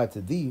come I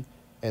to thee,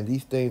 and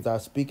these things I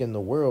speak in the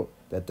world,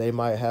 that they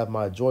might have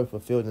my joy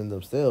fulfilled in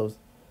themselves.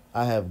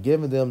 I have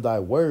given them thy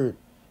word,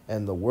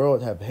 and the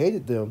world have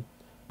hated them,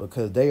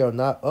 because they are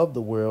not of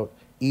the world,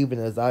 even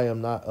as I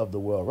am not of the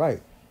world.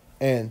 Right.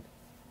 And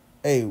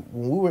hey,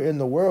 when we were in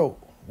the world,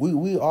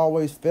 we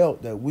always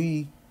felt that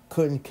we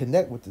couldn't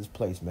connect with this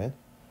place, man.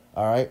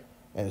 All right.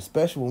 And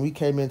especially when we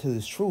came into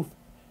this truth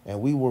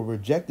and we were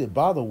rejected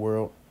by the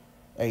world,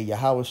 hey,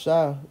 Yahweh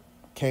Shai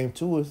came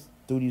to us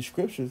through these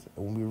scriptures,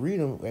 and when we read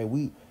them,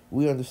 and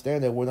we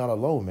understand that we're not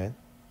alone, man.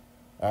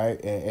 All right,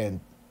 and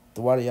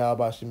the water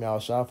Yahweh Shem Yahweh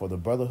Shai for the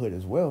brotherhood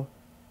as well,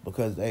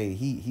 because hey,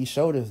 he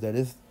showed us that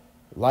it's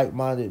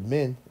like-minded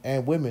men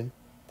and women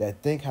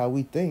that think how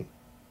we think,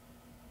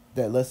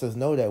 that lets us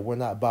know that we're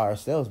not by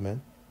ourselves,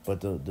 man.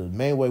 But the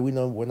main way we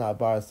know we're not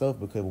by ourselves,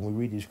 because when we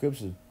read these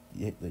scriptures,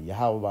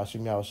 Yahweh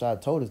Hashem Yahweh Shai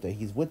told us that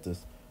He's with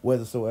us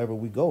whithersoever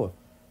we goeth.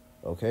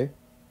 Okay.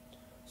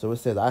 So it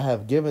says, I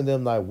have given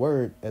them thy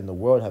word, and the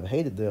world have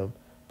hated them,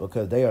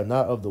 because they are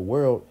not of the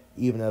world,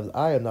 even as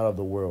I am not of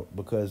the world.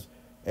 Because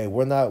hey,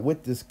 we're not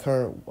with this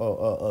current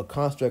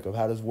construct of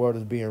how this world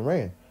is being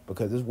ran,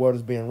 because this world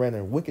is being ran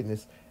in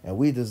wickedness, and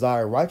we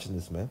desire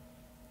righteousness, man.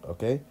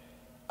 Okay?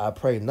 I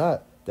pray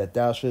not that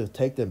thou shouldest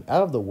take them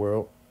out of the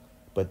world,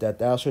 but that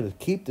thou shouldest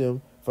keep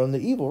them from the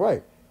evil,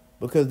 right?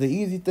 Because the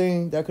easy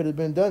thing that could have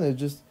been done is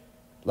just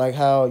like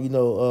how,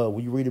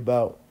 when you read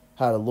about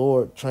how the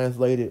Lord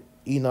translated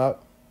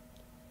Enoch,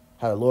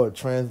 how the Lord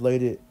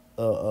translated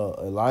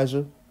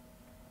Elijah,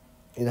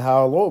 and how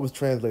our Lord was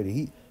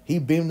translated. He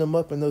beamed them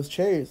up in those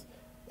chariots,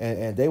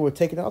 and they were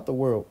taken out the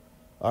world.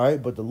 All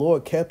right, but the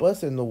Lord kept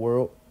us in the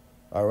world.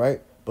 All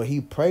right, but He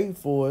prayed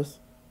for us,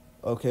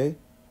 okay,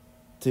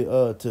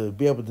 to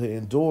be able to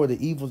endure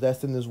the evils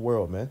that's in this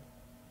world, man.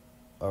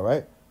 All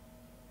right,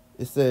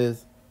 it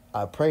says,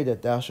 I pray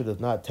that thou shouldest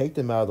not take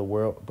them out of the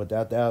world, but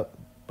that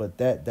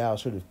thou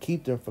shouldest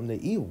keep them from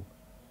the evil.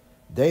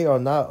 They are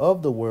not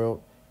of the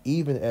world,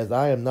 even as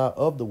I am not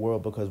of the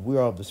world, because we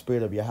are of the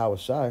spirit of Yahweh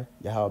Shai,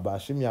 Yahweh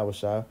Ba'ashem Yahweh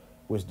Shai,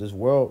 which this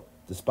world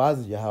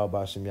despises Yahweh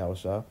Ba'ashem Yahweh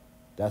Shai.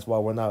 That's why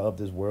we're not of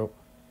this world.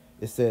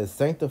 It says,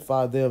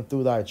 sanctify them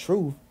through thy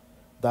truth.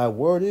 Thy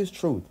word is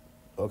truth.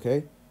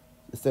 Okay?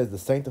 It says to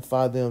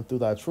sanctify them through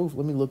thy truth.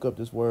 Let me look up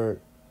this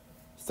word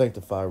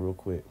sanctify real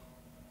quick.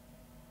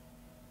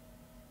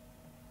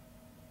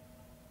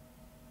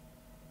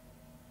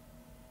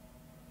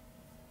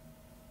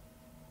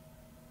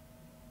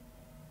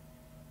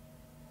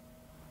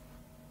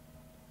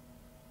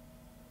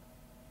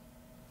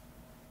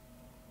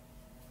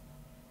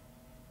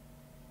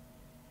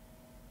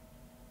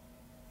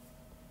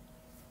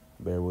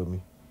 Bear with me.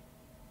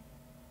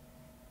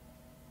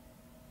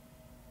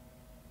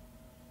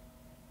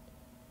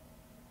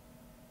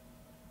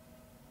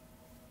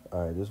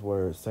 All right, this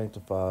word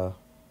sanctify,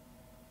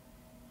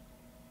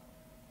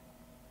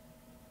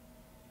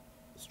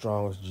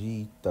 Strong's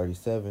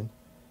G37.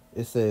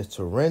 It says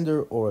to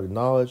render or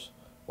acknowledge,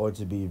 or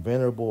to be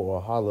venerable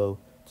or hollow,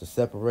 to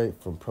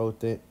separate from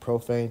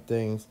profane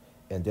things,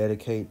 and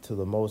dedicate to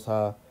the Most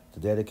High, to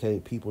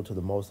dedicate people to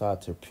the Most High,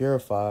 to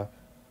purify,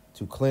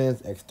 to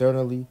cleanse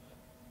externally,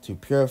 to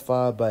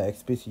purify by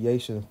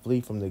expiation, flee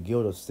from the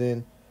guilt of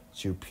sin,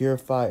 to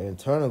purify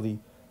internally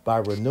by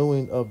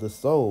renewing of the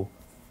soul.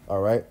 All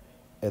right.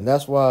 And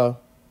that's why,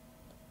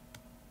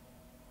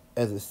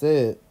 as it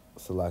said,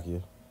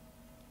 Salakia,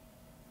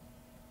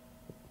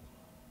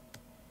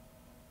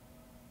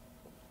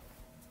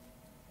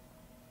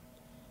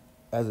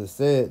 as it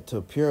said,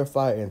 to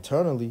purify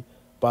internally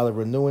by the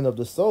renewing of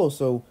the soul.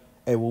 So,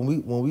 and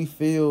when we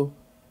feel,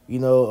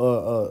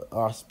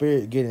 our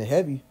spirit getting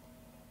heavy,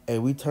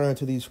 and we turn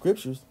to these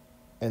scriptures,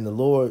 and the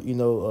Lord,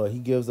 He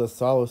gives us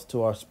solace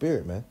to our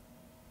spirit, man.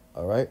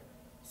 All right.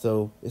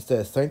 So it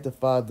says,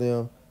 sanctify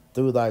them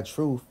through thy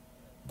truth.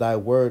 Thy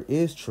word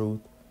is truth.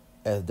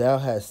 As thou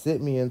hast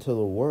sent me into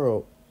the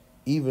world,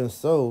 even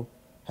so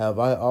have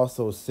I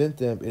also sent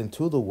them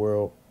into the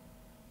world.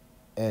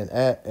 And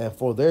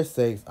for their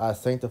sakes I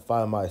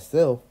sanctify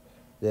myself,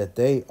 that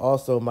they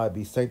also might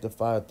be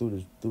sanctified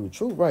through the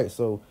truth. Right.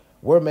 So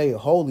we're made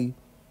holy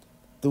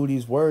through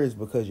these words,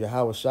 because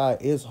Yahweh Shai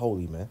is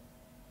holy, man.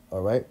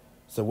 All right.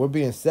 So we're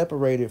being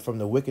separated from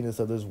the wickedness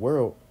of this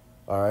world.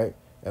 All right.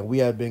 And we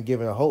have been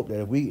given a hope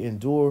that if we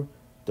endure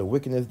the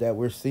wickedness that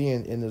we're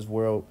seeing in this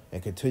world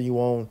and continue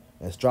on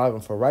and striving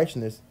for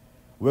righteousness,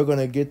 we're going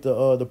to get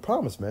the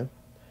promise, man.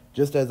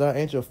 Just as our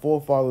ancient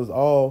forefathers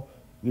all,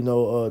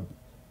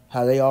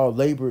 how they all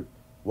labored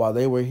while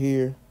they were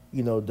here,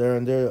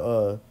 during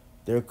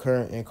their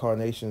current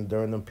incarnations,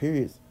 during them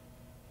periods.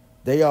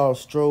 They all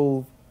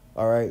strove,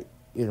 all right,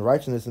 in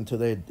righteousness until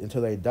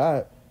they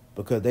died,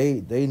 because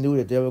they knew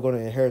that they were going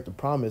to inherit the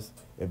promise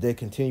if they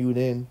continued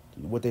in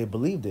what they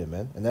believed in,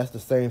 man. And that's the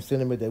same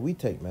sentiment that we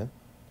take, man.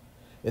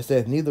 It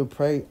says, neither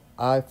pray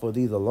I for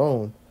these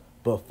alone,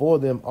 but for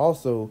them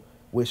also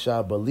which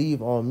shall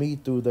believe on me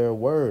through their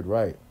word,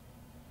 right?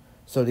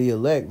 So the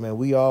elect, man,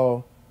 we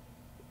all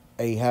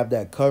have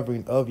that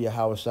covering of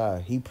Yahweh Shai.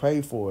 He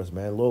prayed for us,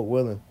 man. Lord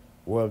willing,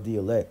 we're of the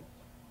elect.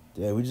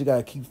 Yeah, we just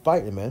gotta keep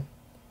fighting, man.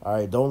 All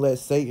right, don't let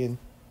Satan,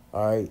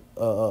 all right,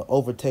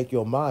 overtake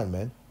your mind,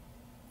 man.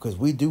 Because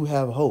we do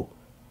have hope.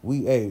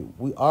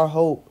 Our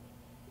hope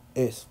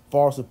is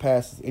far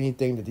surpasses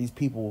anything that these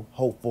people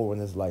hope for in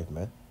this life,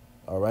 man.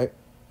 All right,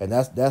 and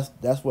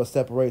that's what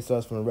separates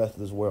us from the rest of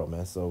this world,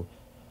 man. So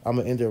I'm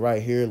gonna end it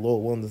right here.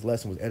 Lord willing, this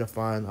lesson was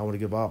edifying. I want to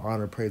give all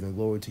honor, praise, and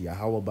glory to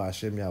Yahweh by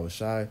Hashem Yahweh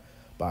Shai,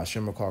 by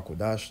Hashem Rakar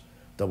Kodash.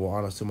 Double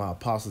honors to my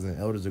apostles and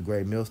elders, the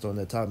great millstone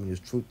that taught me this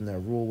truth and that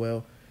rule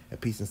well. And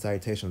peace and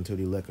salutation until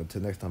the elect.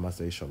 Until next time, I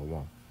say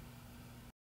shalom.